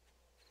here.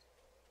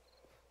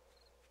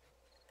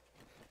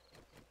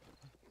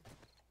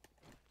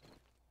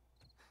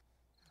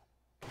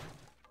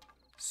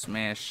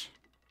 Smash.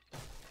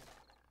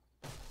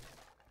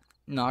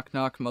 Knock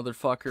knock,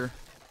 motherfucker.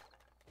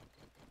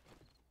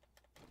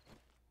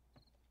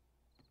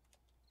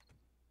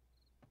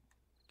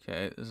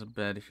 Okay, there's a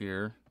bed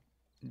here.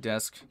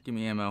 Desk, give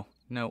me ammo.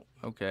 No,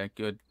 okay,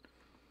 good.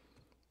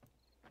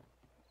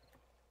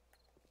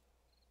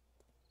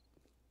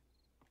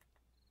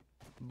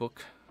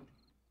 Book.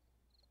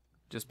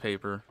 Just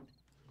paper.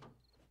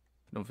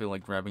 Don't feel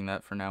like grabbing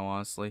that for now,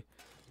 honestly.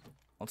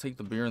 I'll take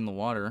the beer and the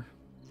water.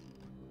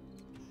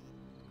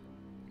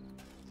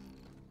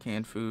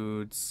 Canned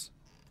foods.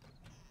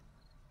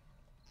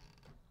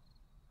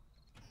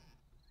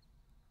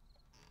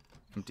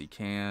 Empty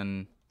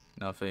can.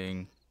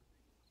 Nothing.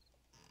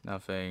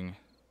 Nothing.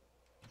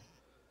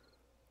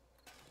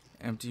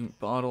 Empty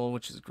bottle,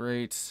 which is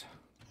great.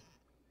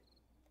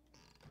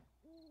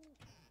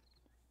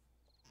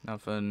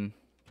 Nothing.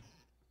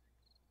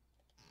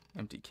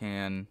 Empty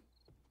can.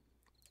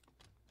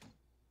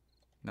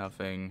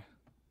 Nothing.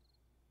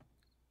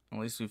 At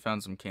least we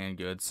found some canned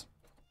goods.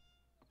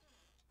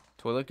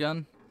 Toilet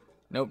gun?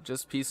 Nope,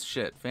 just piece of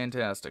shit.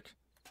 Fantastic.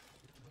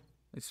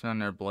 At least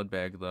found our blood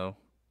bag, though.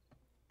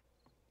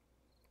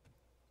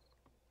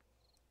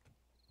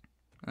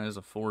 There's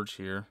a forge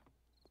here.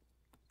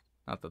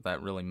 Not that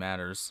that really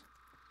matters.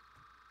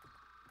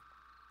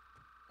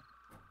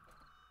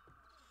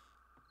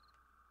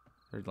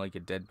 There's like a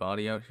dead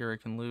body out here I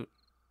can loot.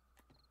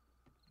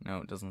 No,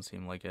 it doesn't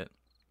seem like it.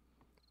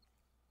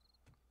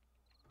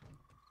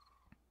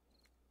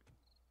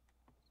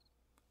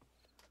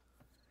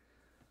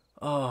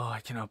 Oh, I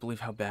cannot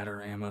believe how bad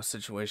our ammo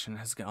situation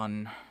has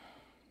gotten.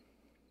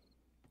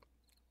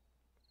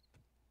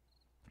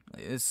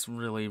 It's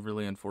really,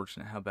 really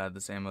unfortunate how bad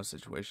this ammo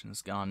situation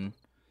has gotten.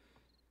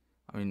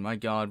 I mean, my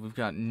God, we've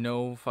got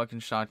no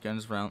fucking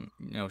shotgun rounds.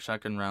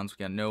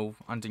 We got no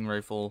hunting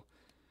rifle,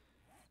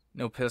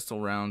 no pistol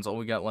rounds. All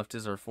we got left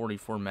is our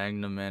 44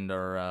 Magnum and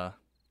our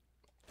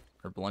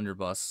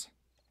blunderbuss.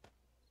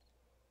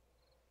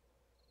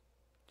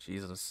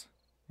 Jesus.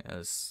 Yeah,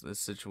 this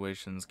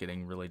situation's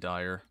getting really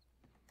dire.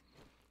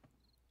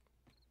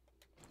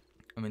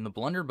 I mean, the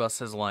blunderbuss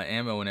has a lot of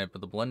ammo in it,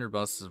 but the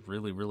blunderbuss is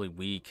really, really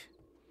weak.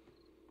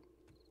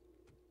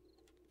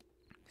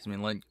 I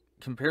mean, like,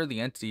 compare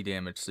the entity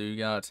damage. So you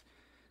got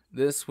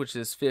this, which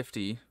is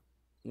 50,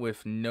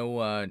 with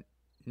no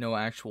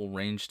actual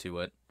range to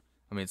it.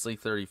 I mean, it's like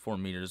 34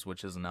 meters,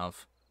 which is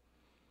enough.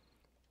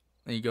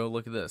 And you go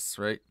look at this,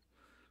 right?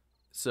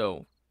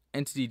 So,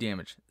 entity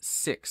damage,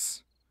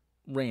 6.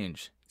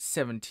 Range,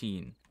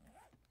 17.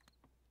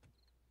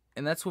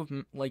 And that's with,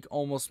 like,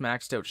 almost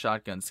maxed out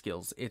shotgun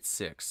skills. It's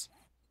 6.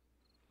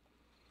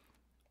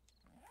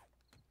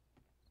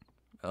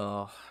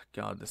 Oh,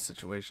 God, this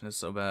situation is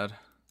so bad.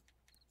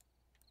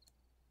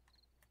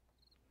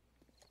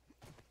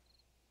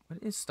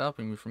 What is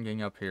stopping me from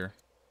getting up here?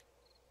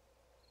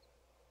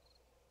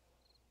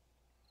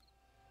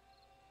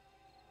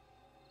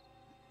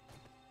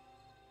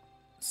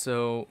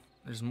 So,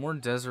 there's more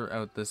desert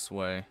out this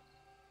way.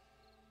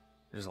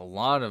 There's a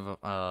lot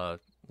of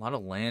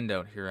land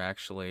out here,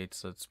 actually,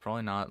 so it's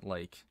probably not,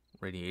 like,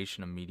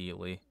 radiation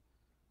immediately.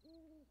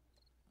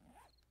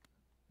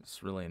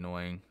 It's really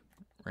annoying.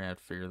 We're gonna have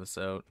to figure this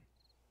out.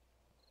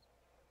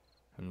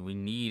 I mean, we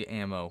need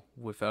ammo,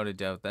 without a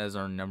doubt. That is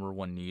our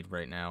 #1 need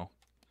right now.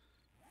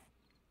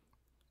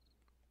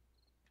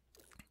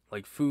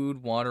 Like,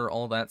 food, water,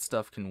 all that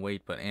stuff can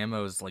wait, but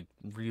ammo is, like,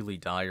 really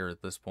dire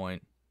at this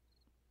point.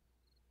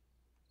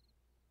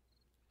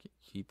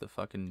 Eat the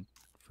fucking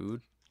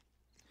food.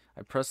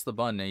 I pressed the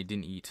button and he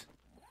didn't eat.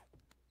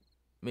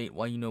 Mate,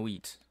 why you no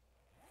eat?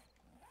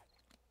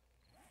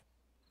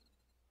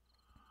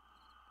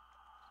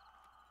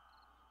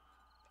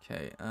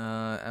 Okay,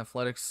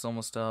 athletics is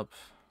almost up.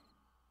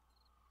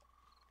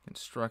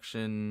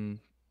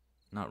 Construction,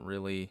 not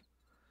really.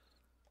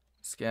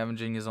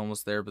 Scavenging is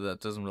almost there, but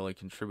that doesn't really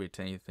contribute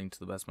to anything to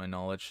the best of my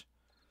knowledge.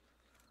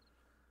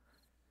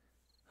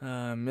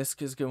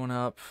 MISC is going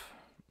up.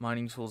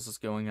 Mining tools is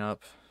going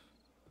up.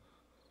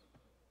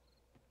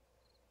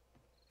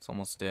 It's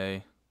almost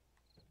day.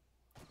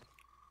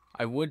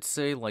 I would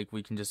say, like,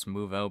 we can just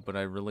move out, but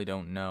I really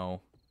don't know.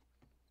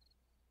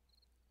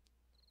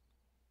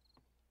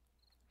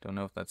 Don't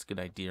know if that's a good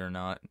idea or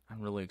not. I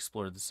haven't really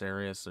explored this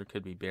area, so there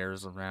could be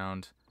bears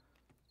around.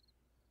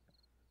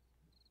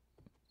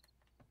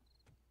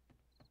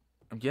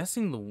 I'm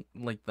guessing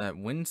that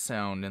wind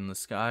sound in the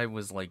sky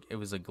was like, it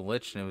was a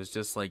glitch, and it was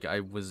just like I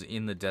was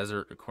in the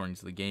desert according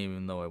to the game,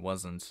 even though I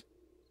wasn't.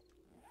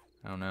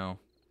 I don't know.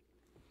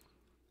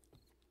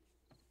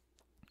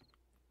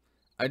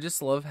 I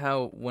just love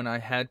how when I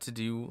had to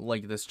do,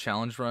 like, this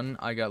challenge run,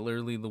 I got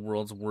literally the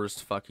world's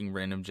worst fucking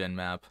random gen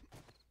map.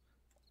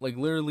 Like,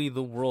 literally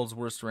the world's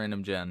worst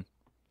random gen.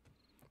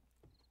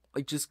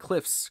 Like, just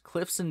cliffs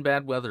and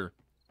bad weather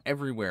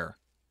everywhere.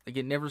 Like,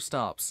 it never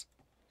stops.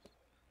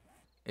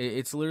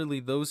 It's literally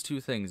those two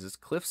things. It's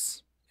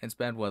cliffs and it's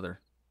bad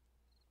weather.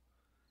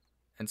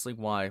 And it's like,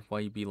 why?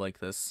 Why you be like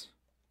this?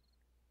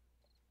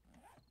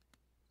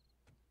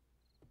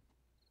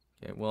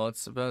 Okay, well,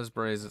 it's about as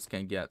bright as it's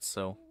gonna get,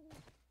 so...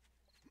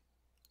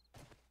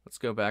 Let's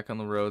go back on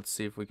the road,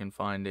 see if we can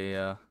find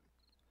a,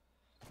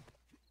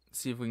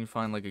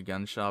 like, a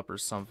gun shop or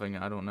something.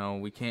 I don't know.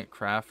 We can't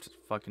craft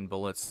fucking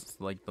bullets. It's,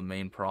 like, the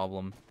main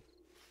problem.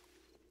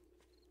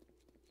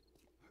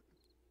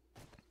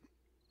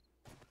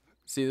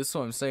 See, this is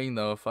what I'm saying,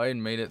 though. If I had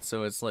made it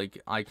so it's,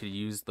 like, I could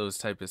use those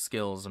type of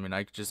skills, I mean,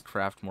 I could just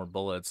craft more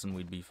bullets and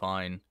we'd be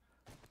fine.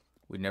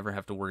 We'd never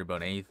have to worry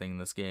about anything in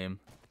this game.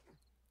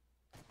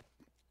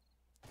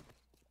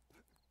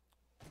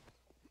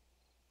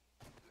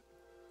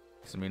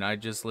 I mean,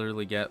 I'd just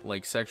literally get,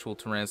 like, Sexual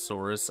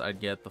Tyrannosaurus, I'd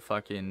get the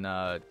fucking,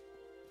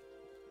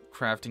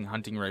 crafting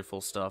hunting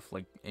rifle stuff,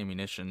 like,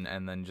 ammunition,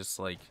 and then just,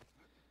 like,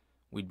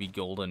 we'd be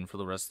golden for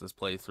the rest of this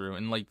playthrough.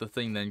 And, like, the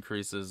thing that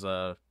increases,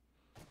 like,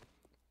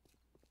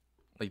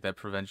 that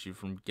prevents you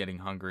from getting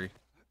hungry.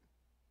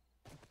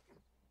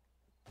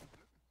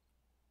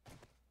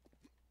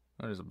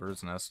 Oh, there's a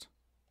bird's nest.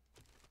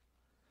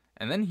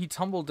 And then he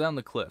tumbled down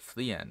the cliff.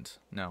 The end.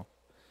 No.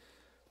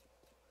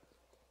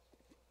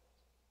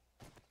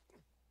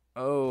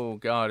 Oh,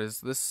 God,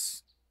 is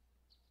this...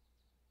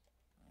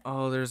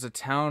 Oh, there's a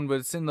town, but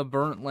it's in the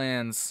burnt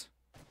lands.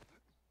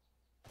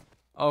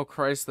 Oh,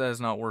 Christ, that is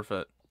not worth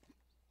it.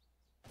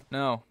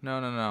 No.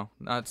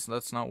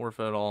 That's not worth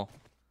it at all.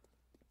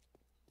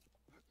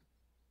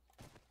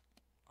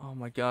 Oh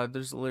my God,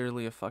 there's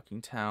literally a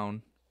fucking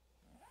town.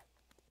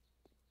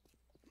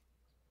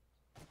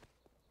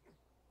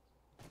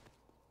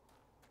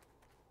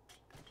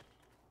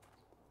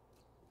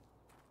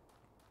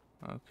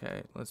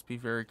 Okay, let's be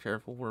very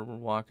careful where we're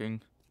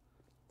walking.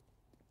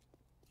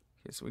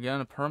 Okay, so we got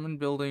an apartment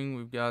building,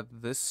 we've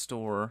got this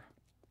store.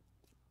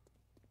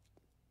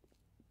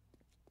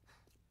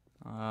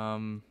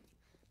 Oh,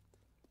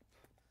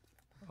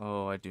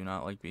 I do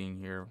not like being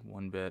here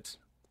one bit.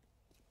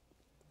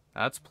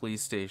 That's a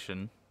police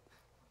station.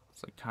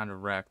 It's like kind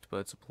of wrecked, but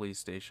it's a police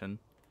station.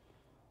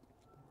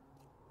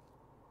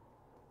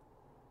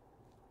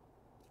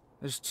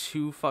 There's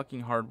two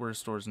fucking hardware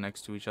stores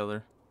next to each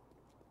other.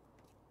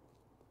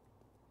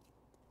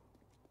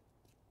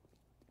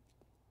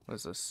 What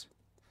is this?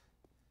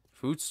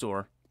 Food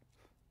store.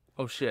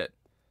 Oh shit.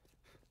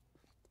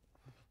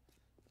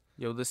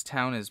 Yo, this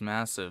town is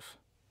massive.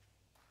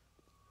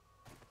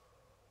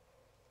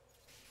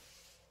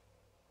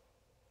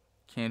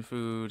 Canned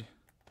food.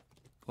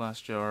 Glass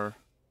jar.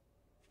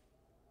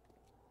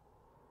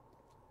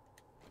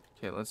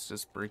 Okay, let's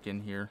just break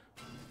in here.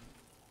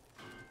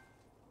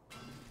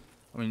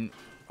 I mean,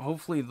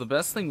 hopefully the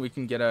best thing we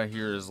can get out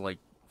here is like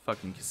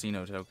fucking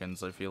casino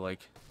tokens, I feel like.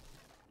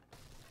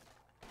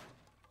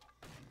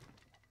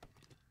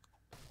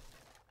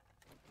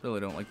 Really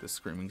don't like the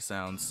screaming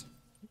sounds.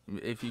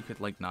 If you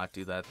could like not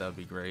do that, that would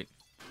be great.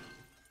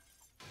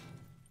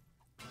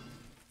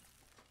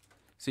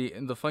 See,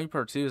 in the funny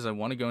part too is I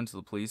want to go into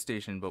the police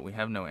station, but we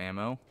have no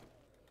ammo.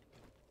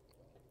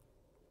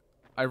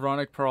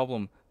 Ironic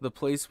problem. The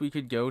place we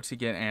could go to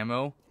get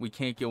ammo, we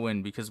can't go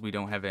in because we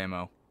don't have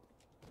ammo.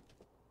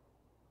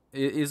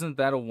 Isn't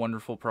that a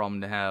wonderful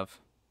problem to have?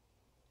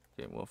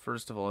 Okay, well,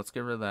 first of all, let's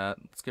get rid of that.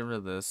 Let's get rid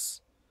of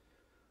this.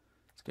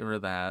 Let's get rid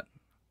of that.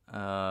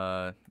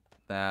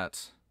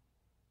 That.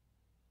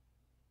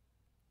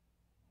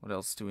 What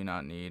else do we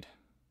not need?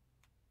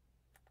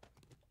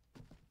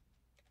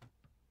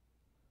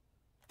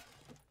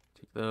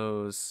 Take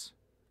those.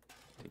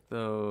 Take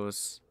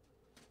those.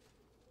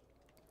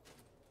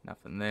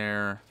 Nothing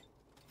there.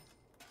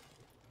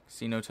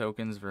 Casino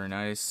tokens, very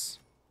nice.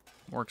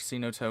 More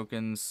casino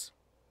tokens.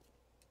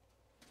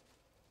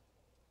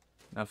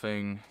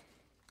 Nothing.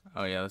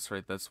 Oh yeah, that's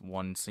right, that's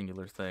one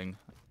singular thing.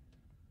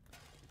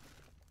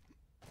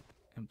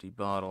 Empty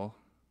bottle.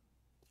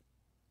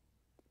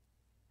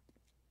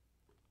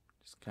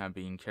 Just kind of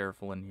being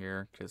careful in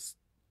here, because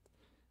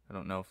I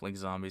don't know if like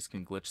zombies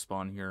can glitch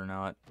spawn here or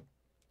not.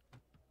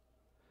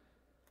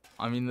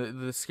 I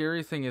mean, the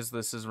scary thing is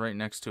this is right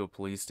next to a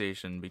police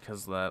station,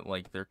 because that,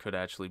 like, there could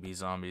actually be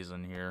zombies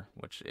in here,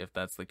 which, if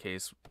that's the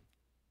case,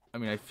 I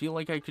mean, I feel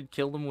like I could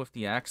kill them with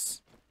the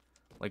axe,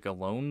 like,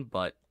 alone,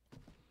 but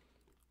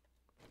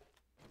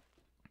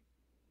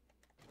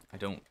I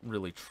don't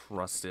really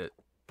trust it.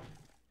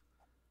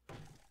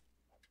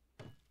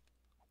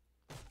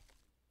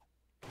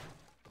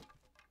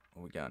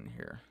 What we got in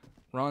here?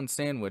 Raw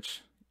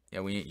sandwich.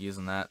 Yeah, we ain't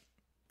using that.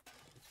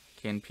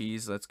 Canned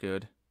peas, that's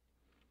good.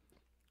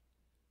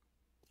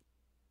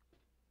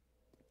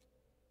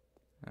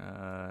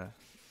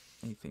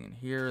 Anything in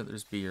here?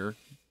 There's beer.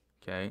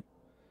 Okay.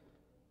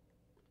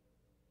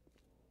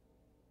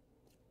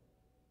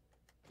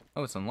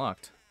 Oh, it's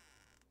unlocked.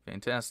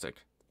 Fantastic.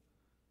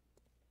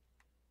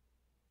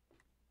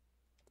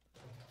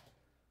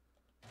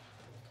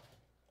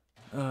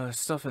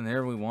 Stuff in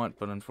there we want,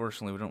 but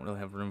unfortunately we don't really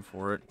have room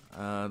for it.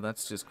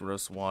 That's just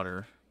gross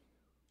water.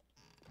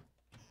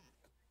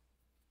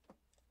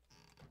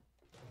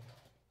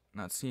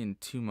 Not seeing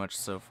too much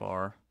so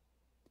far.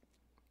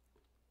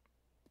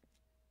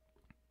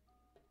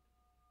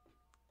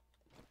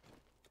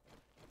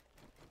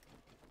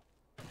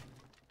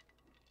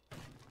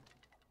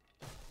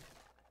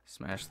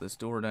 Smash this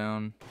door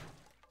down.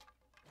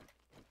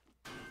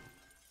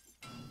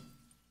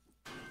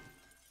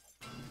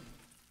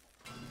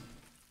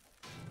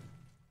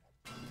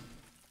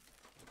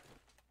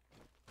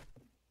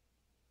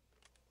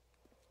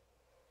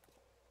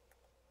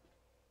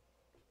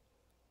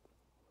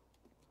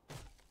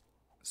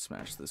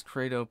 Smash this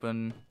crate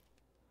open.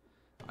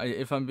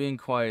 If I'm being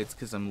quiet, it's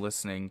because I'm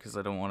listening, because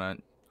I don't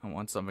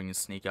want something to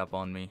sneak up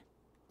on me.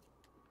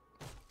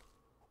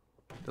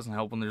 Doesn't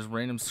help when there's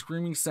random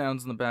screaming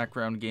sounds in the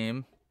background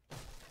game.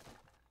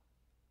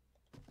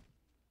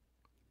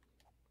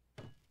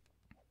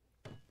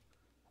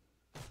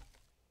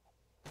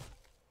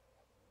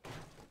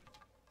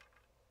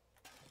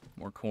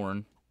 More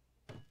corn.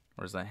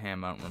 Or is that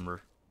ham? I don't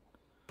remember.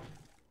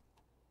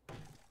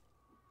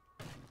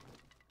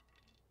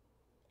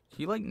 Can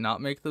you, like, not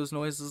make those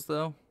noises,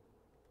 though?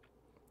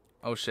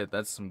 Oh, shit.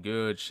 That's some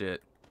good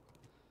shit.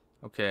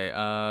 Okay,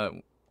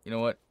 you know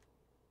what?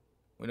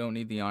 We don't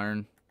need the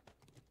iron.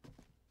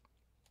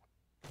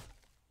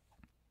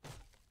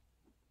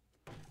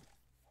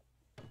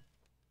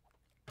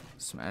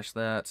 Smash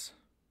that.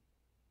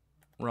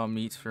 Raw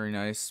meat's very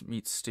nice.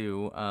 Meat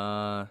stew.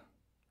 You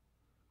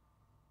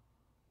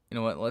know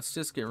what? Let's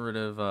just get rid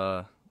of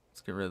the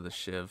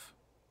shiv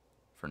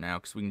for now,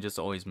 because we can just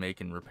always make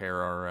and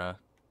repair our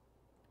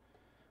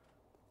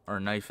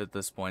knife at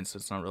this point, so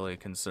it's not really a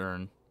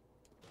concern.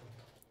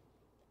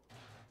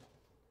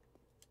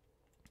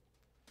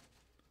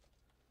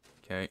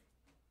 Okay.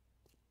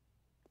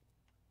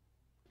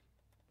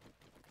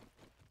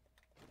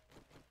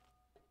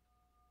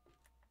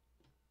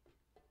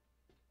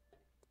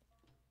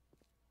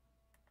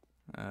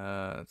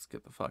 Let's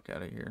get the fuck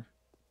out of here.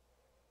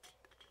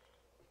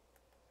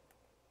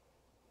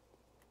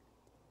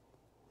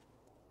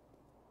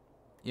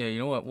 Yeah, you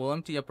know what? We'll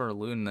empty up our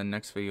loot, and then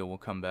next video we'll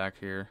come back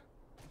here.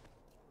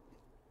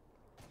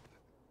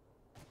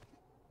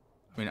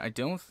 I mean, I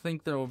don't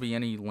think there will be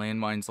any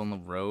landmines on the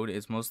road.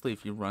 It's mostly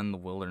if you run the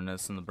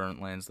wilderness and the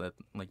burnt lands that,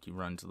 like, you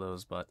run to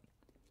those, but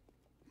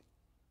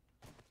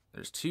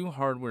There's 2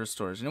 hardware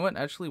stores. You know what?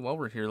 Actually, while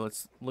we're here,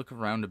 let's look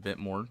around a bit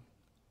more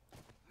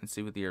and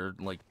see what the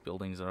like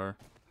buildings are.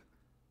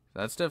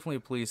 That's definitely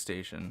a police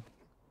station.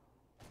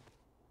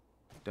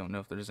 Don't know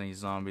if there's any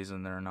zombies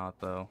in there or not,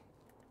 though.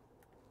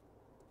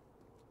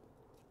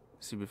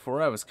 See,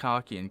 before I was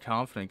cocky and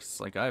confident, 'cause,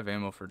 like, I have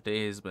ammo for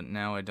days, but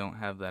now I don't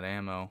have that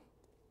ammo.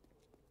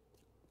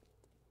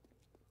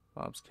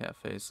 Bob's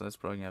Cafe, so that's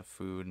probably gonna have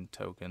food and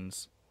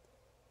tokens.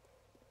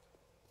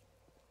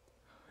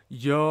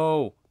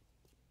 Yo!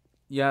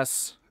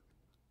 Yes.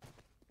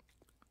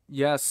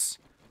 Yes.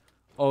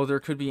 Oh, there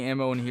could be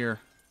ammo in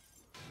here.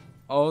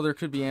 Oh, there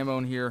could be ammo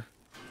in here.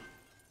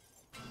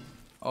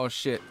 Oh,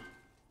 shit.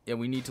 Yeah,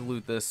 we need to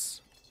loot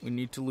this. We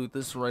need to loot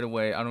this right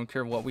away. I don't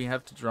care what we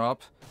have to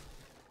drop.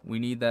 We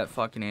need that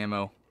fucking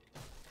ammo.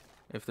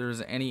 If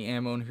there's any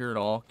ammo in here at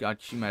all, God,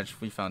 can you imagine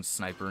if we found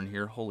sniper in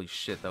here? Holy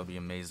shit, that would be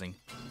amazing.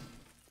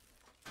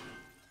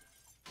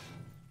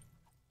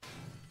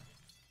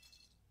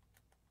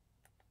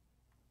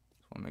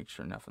 Just want to make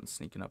sure nothing's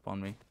sneaking up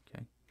on me.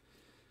 Okay.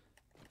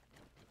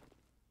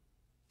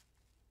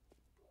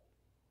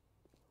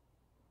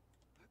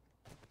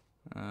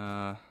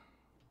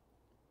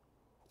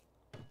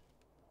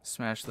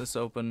 Smash this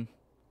open.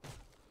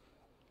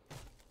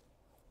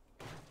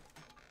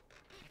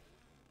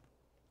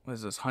 What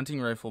is this?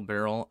 Hunting rifle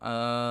barrel.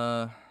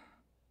 I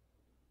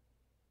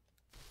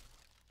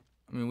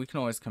mean, we can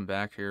always come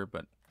back here,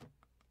 but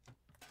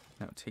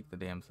no, take the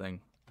damn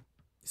thing.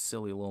 You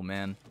silly little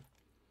man.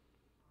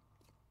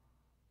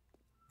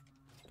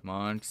 Come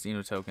on,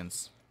 casino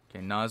tokens.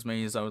 Okay, not as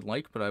many as I would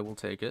like, but I will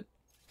take it.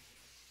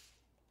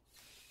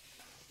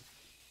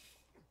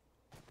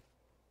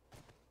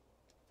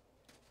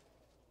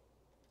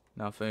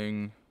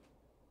 Nothing.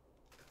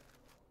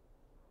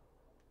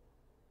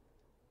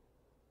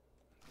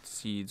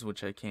 Seeds,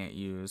 which I can't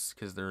use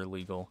because they're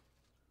illegal.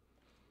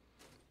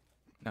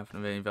 Nothing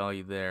of any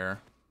value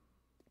there.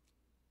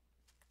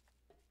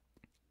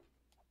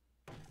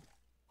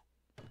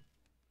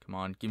 Come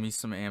on, give me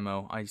some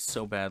ammo. I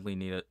so badly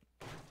need it.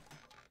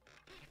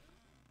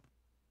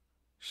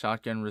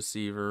 Shotgun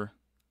receiver.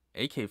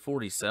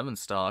 AK-47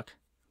 stock.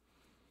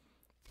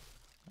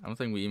 I don't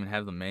think we even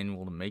have the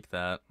manual to make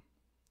that.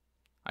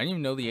 I didn't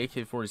even know the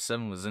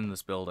AK-47 was in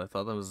this build. I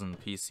thought that was in the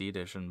PC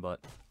edition, but...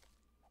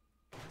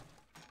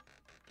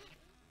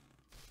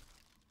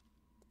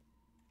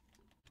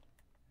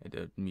 I had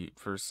to mute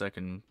for a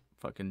second.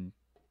 Fucking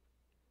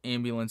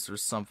ambulance or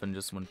something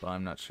just went by,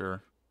 I'm not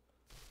sure.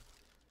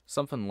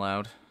 Something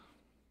loud.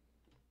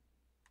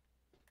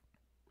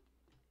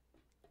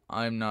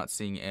 I'm not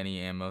seeing any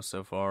ammo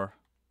so far.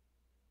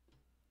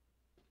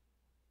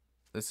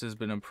 This has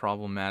been a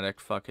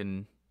problematic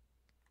fucking...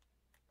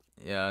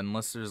 Yeah,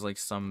 unless there's like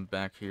some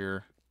back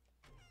here.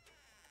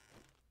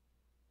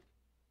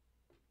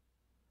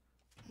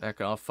 Back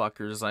off,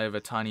 fuckers. I have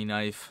a tiny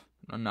knife.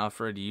 I'm not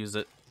afraid to use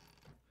it.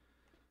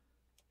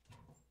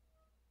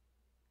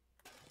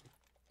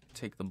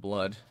 Take the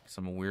blood, because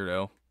I'm a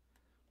weirdo.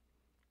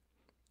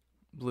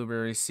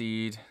 Blueberry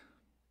seed.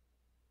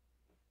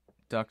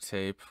 Duct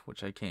tape,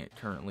 which I can't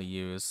currently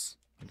use.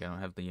 Like, I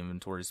don't have the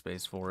inventory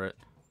space for it.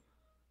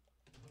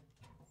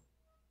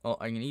 Oh,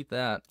 I can eat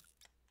that.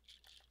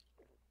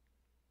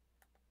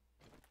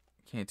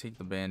 Can't take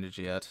the bandage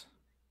yet.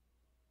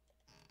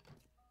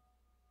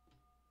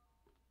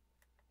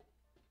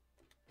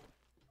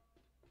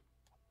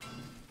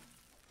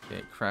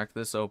 Okay, crack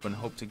this open.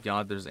 Hope to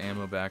God there's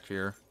ammo back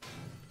here.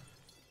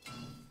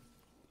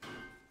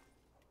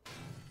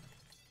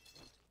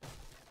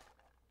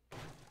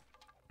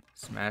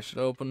 Smash it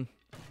open.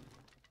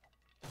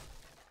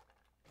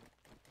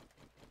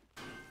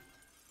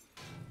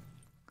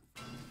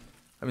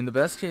 I mean, the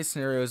best case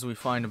scenario is we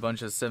find a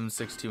bunch of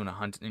 7.62 and a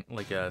hunting,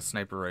 like a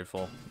sniper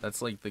rifle.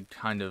 That's like the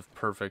kind of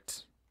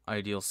perfect,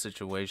 ideal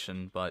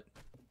situation, but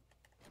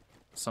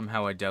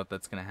somehow I doubt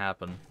that's gonna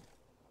happen.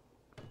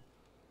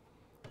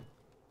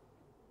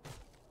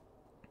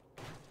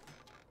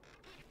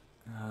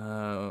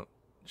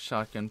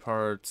 Shotgun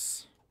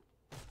parts.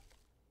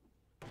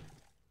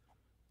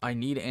 I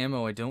need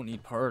ammo, I don't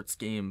need parts,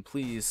 game,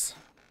 please.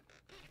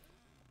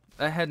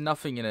 That had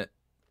nothing in it.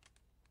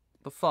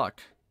 The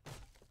fuck?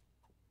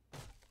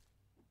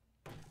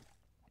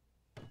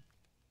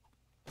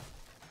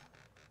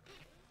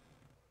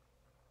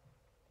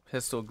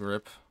 Pistol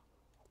grip.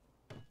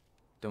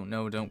 Don't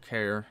know, don't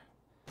care.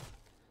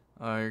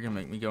 Oh, you're gonna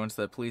make me go into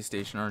that police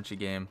station, aren't you,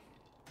 game?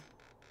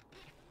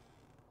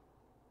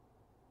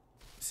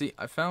 See,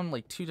 I found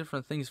like 2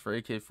 different things for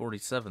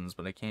AK-47s,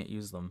 but I can't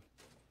use them.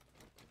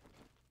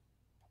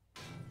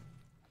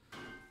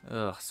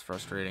 Ugh, it's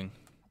frustrating.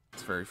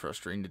 It's very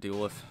frustrating to deal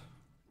with.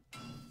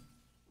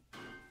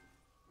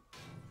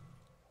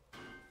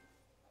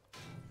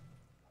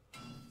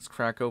 Let's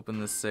crack open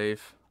this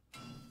safe.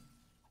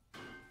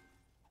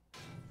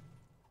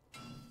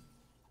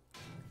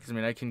 Because, I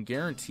mean, I can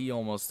guarantee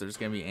almost there's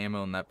going to be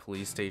ammo in that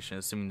police station,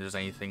 assuming there's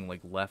anything,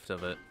 like, left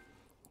of it.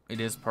 It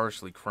is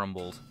partially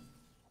crumbled.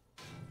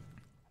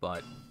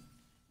 But,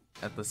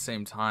 at the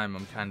same time,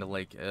 I'm kind of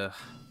like, ugh.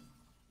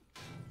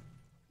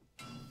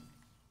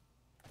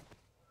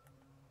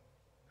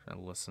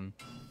 Gonna listen.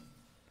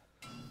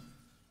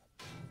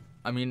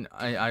 I mean,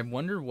 I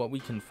wonder what we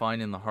can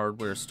find in the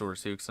hardware store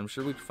too, because I'm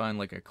sure we could find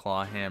like a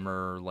claw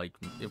hammer, or like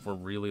if we're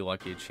really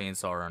lucky, a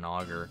chainsaw or an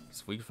auger.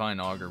 So if we can find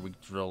an auger, we can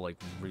drill like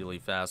really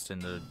fast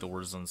into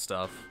doors and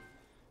stuff.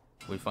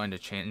 If we find a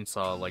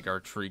chainsaw, like our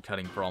tree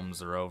cutting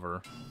problems are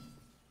over.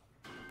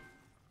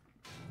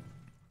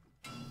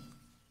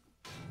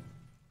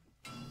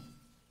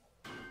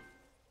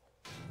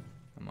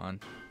 Come on.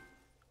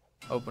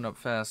 Open up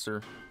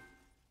faster.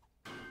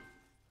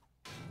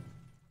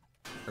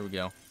 There we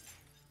go.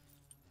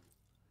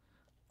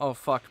 Oh,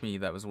 fuck me,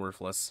 that was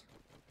worthless.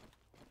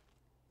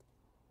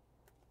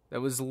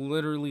 That was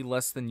literally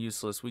less than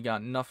useless. We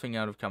got nothing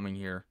out of coming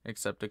here,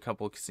 except a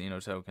couple casino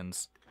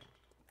tokens.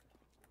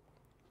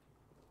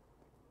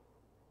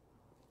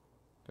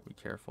 Gotta be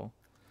careful.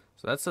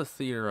 So that's a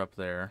theater up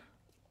there.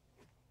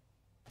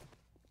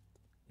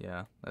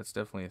 Yeah, that's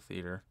definitely a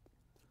theater.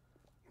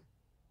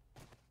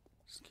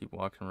 Just keep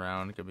walking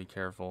around, gotta be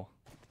careful.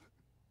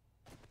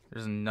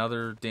 There's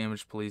another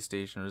damaged police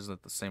station, or isn't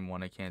it the same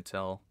one? I can't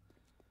tell.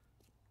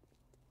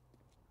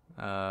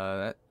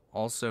 That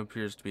also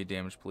appears to be a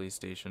damaged police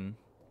station.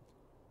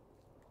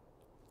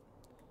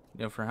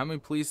 You know, for how many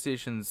police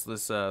stations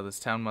this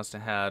town must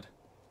have had.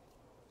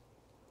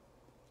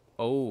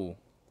 Oh.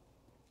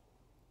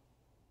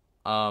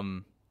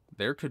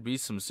 There could be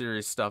some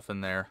serious stuff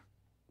in there.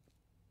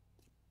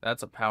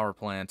 That's a power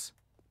plant.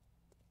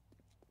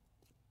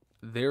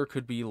 There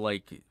could be,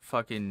 like,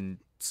 fucking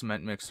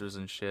cement mixers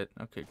and shit.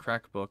 Okay,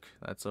 crack book.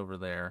 That's over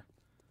there.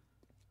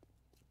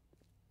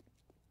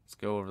 Let's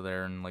go over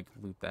there and, like,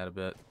 loot that a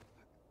bit.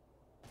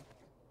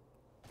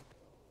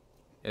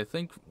 I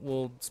think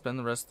we'll spend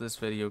the rest of this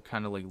video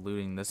kind of, like,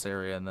 looting this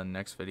area, and then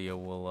next video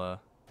we'll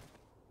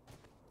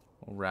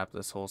wrap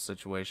this whole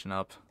situation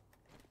up.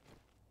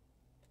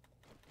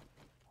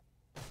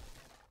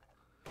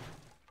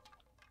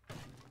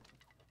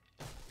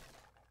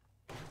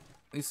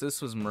 At least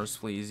this was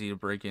mercifully easy to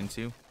break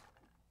into.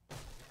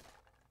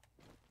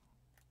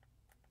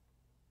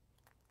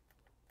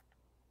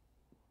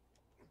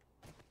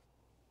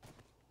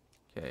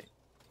 Okay.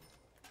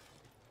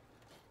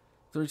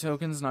 3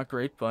 tokens, not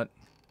great, but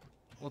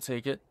we'll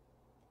take it.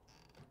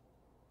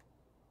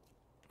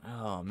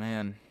 Oh,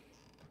 man.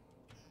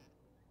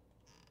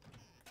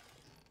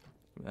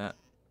 Look at that.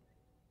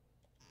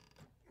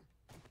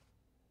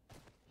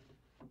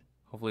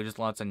 Hopefully just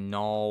lots of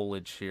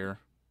knowledge here.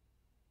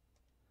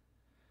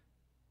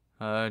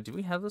 Do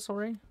we have this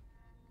already?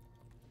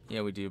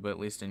 Yeah, we do, but at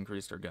least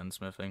increased our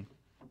gunsmithing.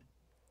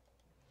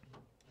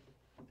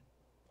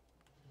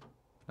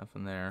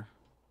 Nothing there.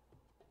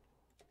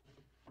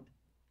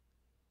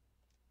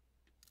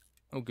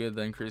 Oh good,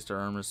 that increased our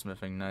armor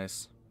smithing.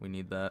 Nice. We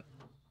need that.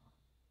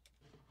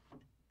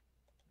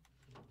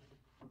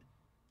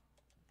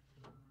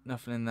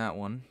 Nothing in that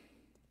one.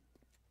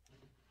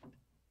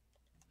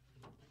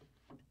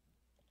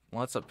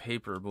 Lots of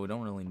paper, but we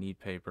don't really need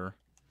paper.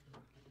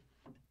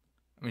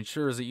 I mean,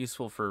 sure, is it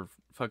useful for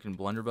fucking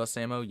blunderbuss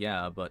ammo?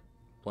 Yeah, but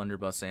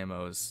blunderbuss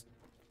ammo is...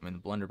 I mean, the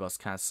blunderbuss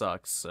kind of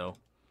sucks, so...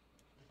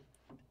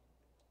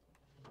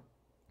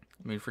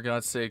 I mean, for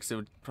God's sakes, it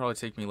would probably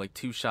take me like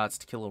 2 shots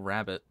to kill a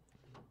rabbit.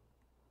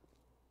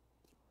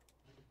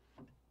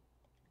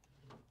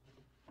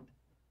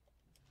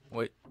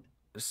 Wait,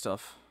 there's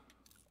stuff.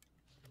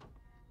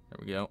 There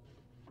we go.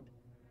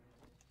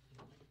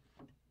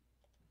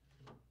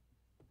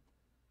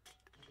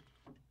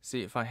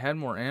 See, if I had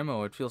more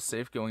ammo, I'd feel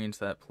safe going into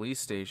that police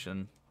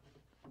station.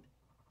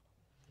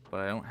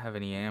 But I don't have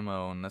any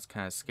ammo, and that's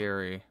kind of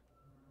scary.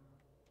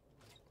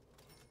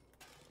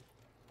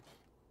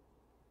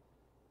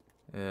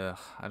 Ugh,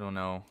 I don't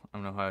know. I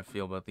don't know how I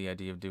feel about the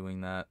idea of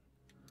doing that.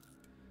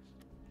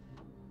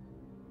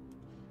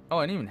 Oh,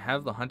 I didn't even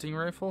have the hunting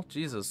rifle?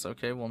 Jesus,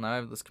 okay, well now I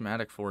have the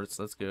schematic for it,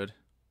 so that's good.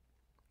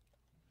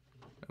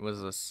 What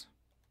is this?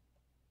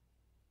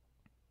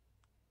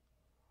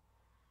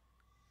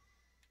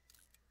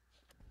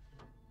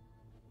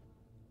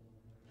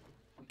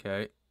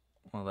 Okay,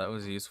 well that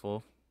was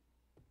useful.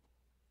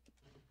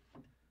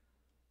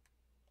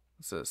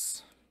 What's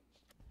this?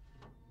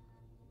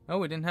 Oh,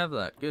 we didn't have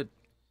that. Good.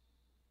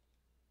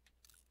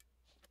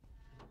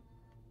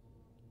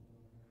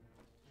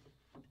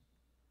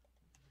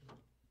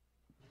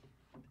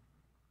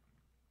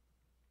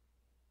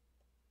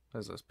 What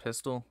is this?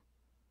 Pistol?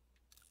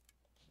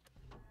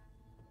 I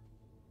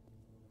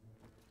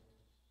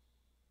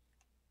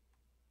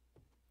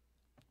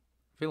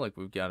feel like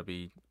we've got to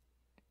be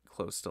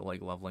close to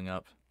like leveling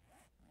up.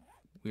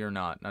 We are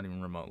not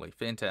even remotely.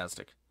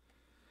 Fantastic.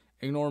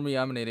 Ignore me,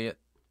 I'm an idiot.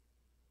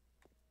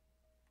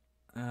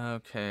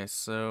 Okay,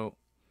 so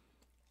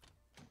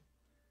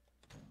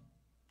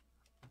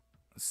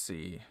let's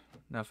see.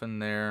 Nothing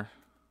there.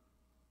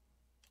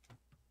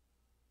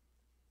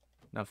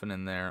 Nothing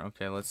in there.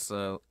 Okay, let's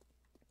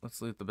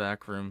loot the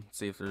back room,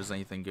 see if there's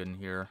anything good in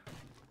here.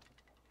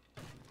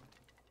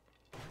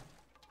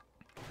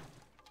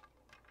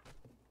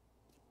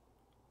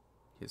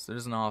 Okay, so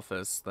there's an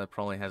office that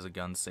probably has a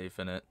gun safe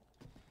in it.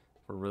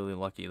 If we're really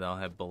lucky, that'll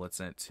have bullets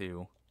in it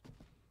too.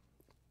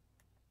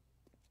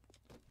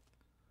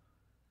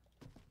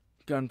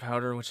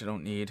 gunpowder, which I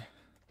don't need.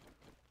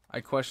 I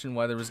question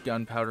why there was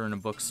gunpowder in a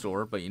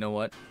bookstore, but you know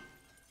what?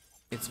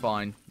 It's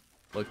fine.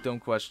 Look, don't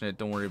question it.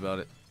 Don't worry about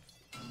it.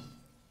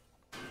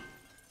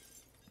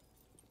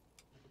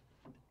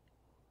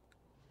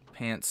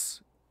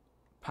 Pants.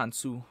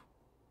 Pantsu.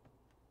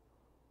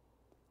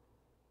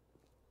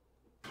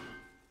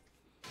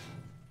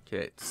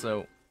 Okay,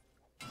 so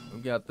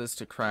we've got this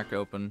to crack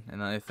open,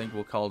 and I think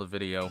we'll call it a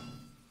video.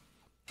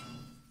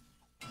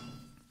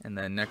 And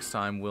then next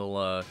time we'll,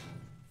 I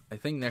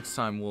think next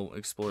time we'll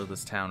explore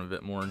this town a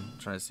bit more and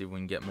try to see if we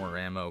can get more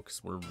ammo,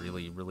 because we're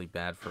really, really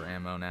bad for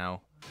ammo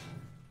now.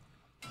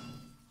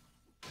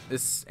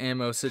 This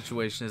ammo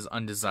situation is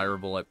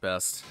undesirable at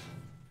best.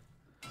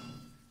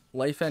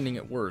 Life-ending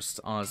at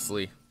worst,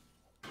 honestly.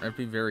 I have to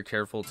be very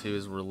careful, too,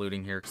 as we're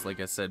looting here, because like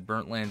I said,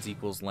 burnt lands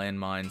equals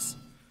landmines,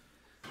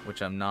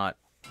 which I'm not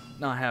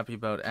happy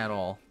about at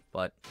all,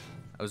 but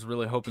I was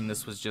really hoping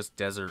this was just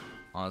desert,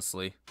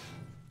 honestly.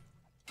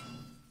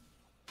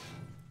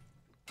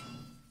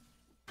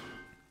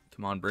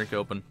 Come on, break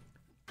open.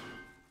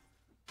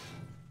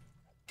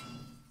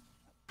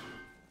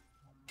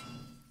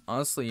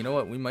 Honestly, you know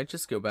what? We might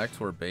just go back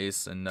to our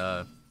base and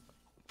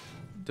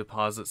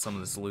deposit some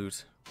of this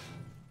loot.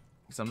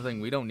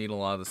 Something we don't need a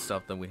lot of the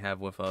stuff that we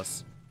have with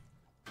us.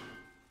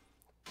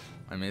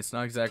 I mean, it's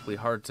not exactly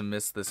hard to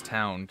miss this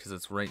town because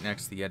it's right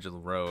next to the edge of the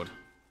road.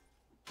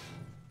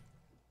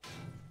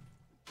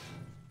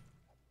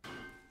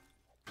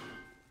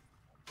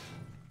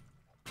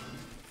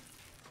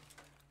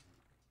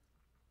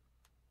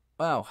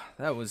 Wow,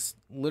 that was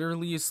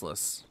literally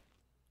useless.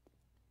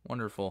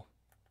 Wonderful.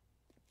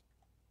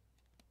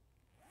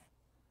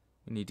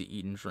 We need to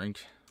eat and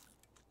drink.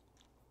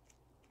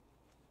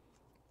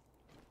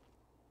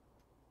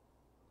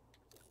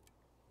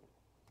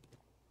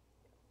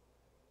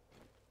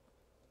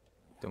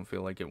 Don't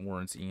feel like it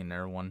warrants eating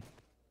there one.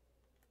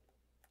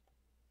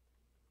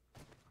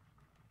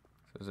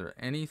 So is there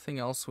anything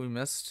else we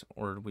missed,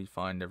 or did we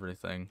find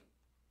everything?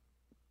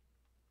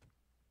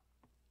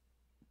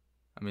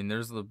 I mean,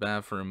 there's the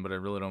bathroom, but I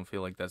really don't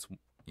feel like that's,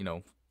 you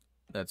know,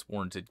 that's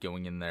warranted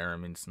going in there. I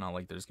mean, it's not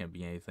like there's gonna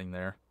be anything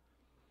there.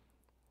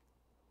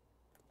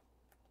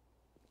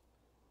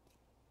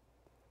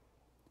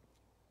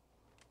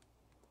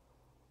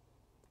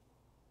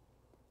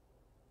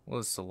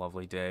 Well, it's a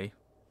lovely day.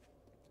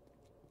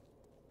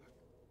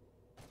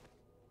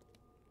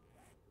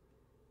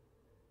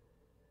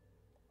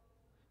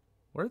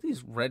 What are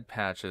these red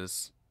patches?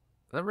 Is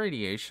that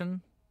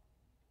radiation?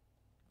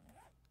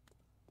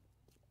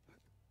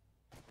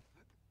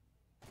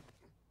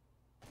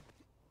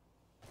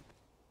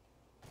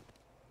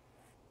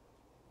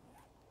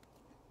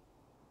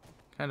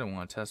 Kinda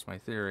want to test my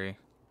theory.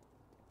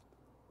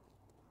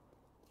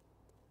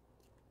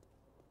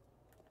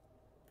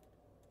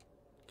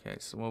 Okay,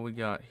 so what we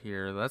got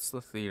here, that's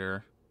the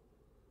theater.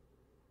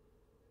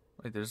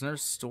 Wait, there's another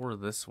store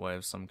this way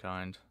of some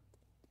kind.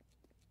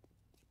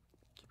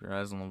 Keep your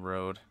eyes on the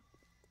road.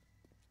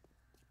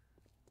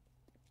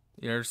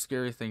 The other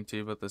scary thing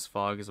too about this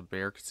fog is a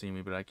bear could see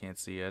me, but I can't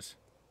see it.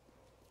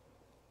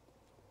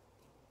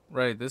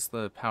 Right, this is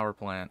the power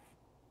plant.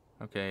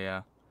 Okay,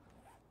 yeah.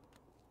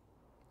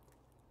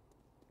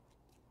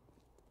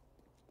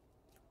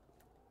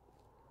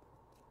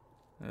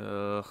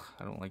 Ugh,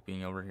 I don't like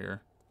being over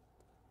here.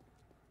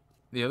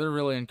 The other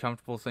really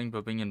uncomfortable thing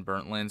about being in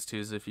burnt lands too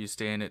is if you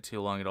stay in it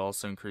too long, it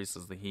also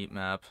increases the heat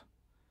map.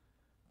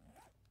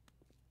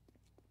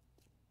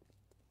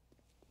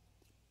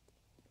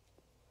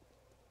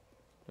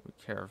 Be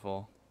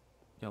careful.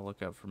 Gotta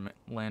look out for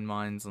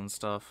landmines and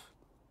stuff.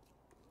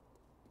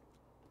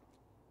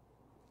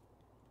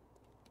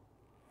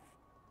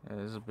 Yeah,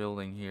 there's a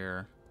building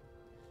here.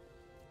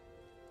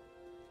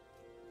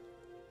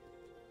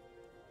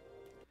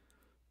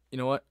 You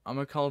know what? I'm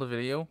gonna call it a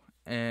video,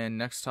 and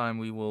next time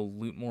we will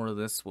loot more of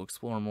this, we'll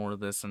explore more of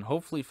this, and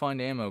hopefully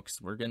find ammo,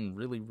 because we're getting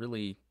really,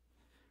 really,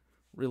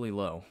 really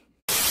low.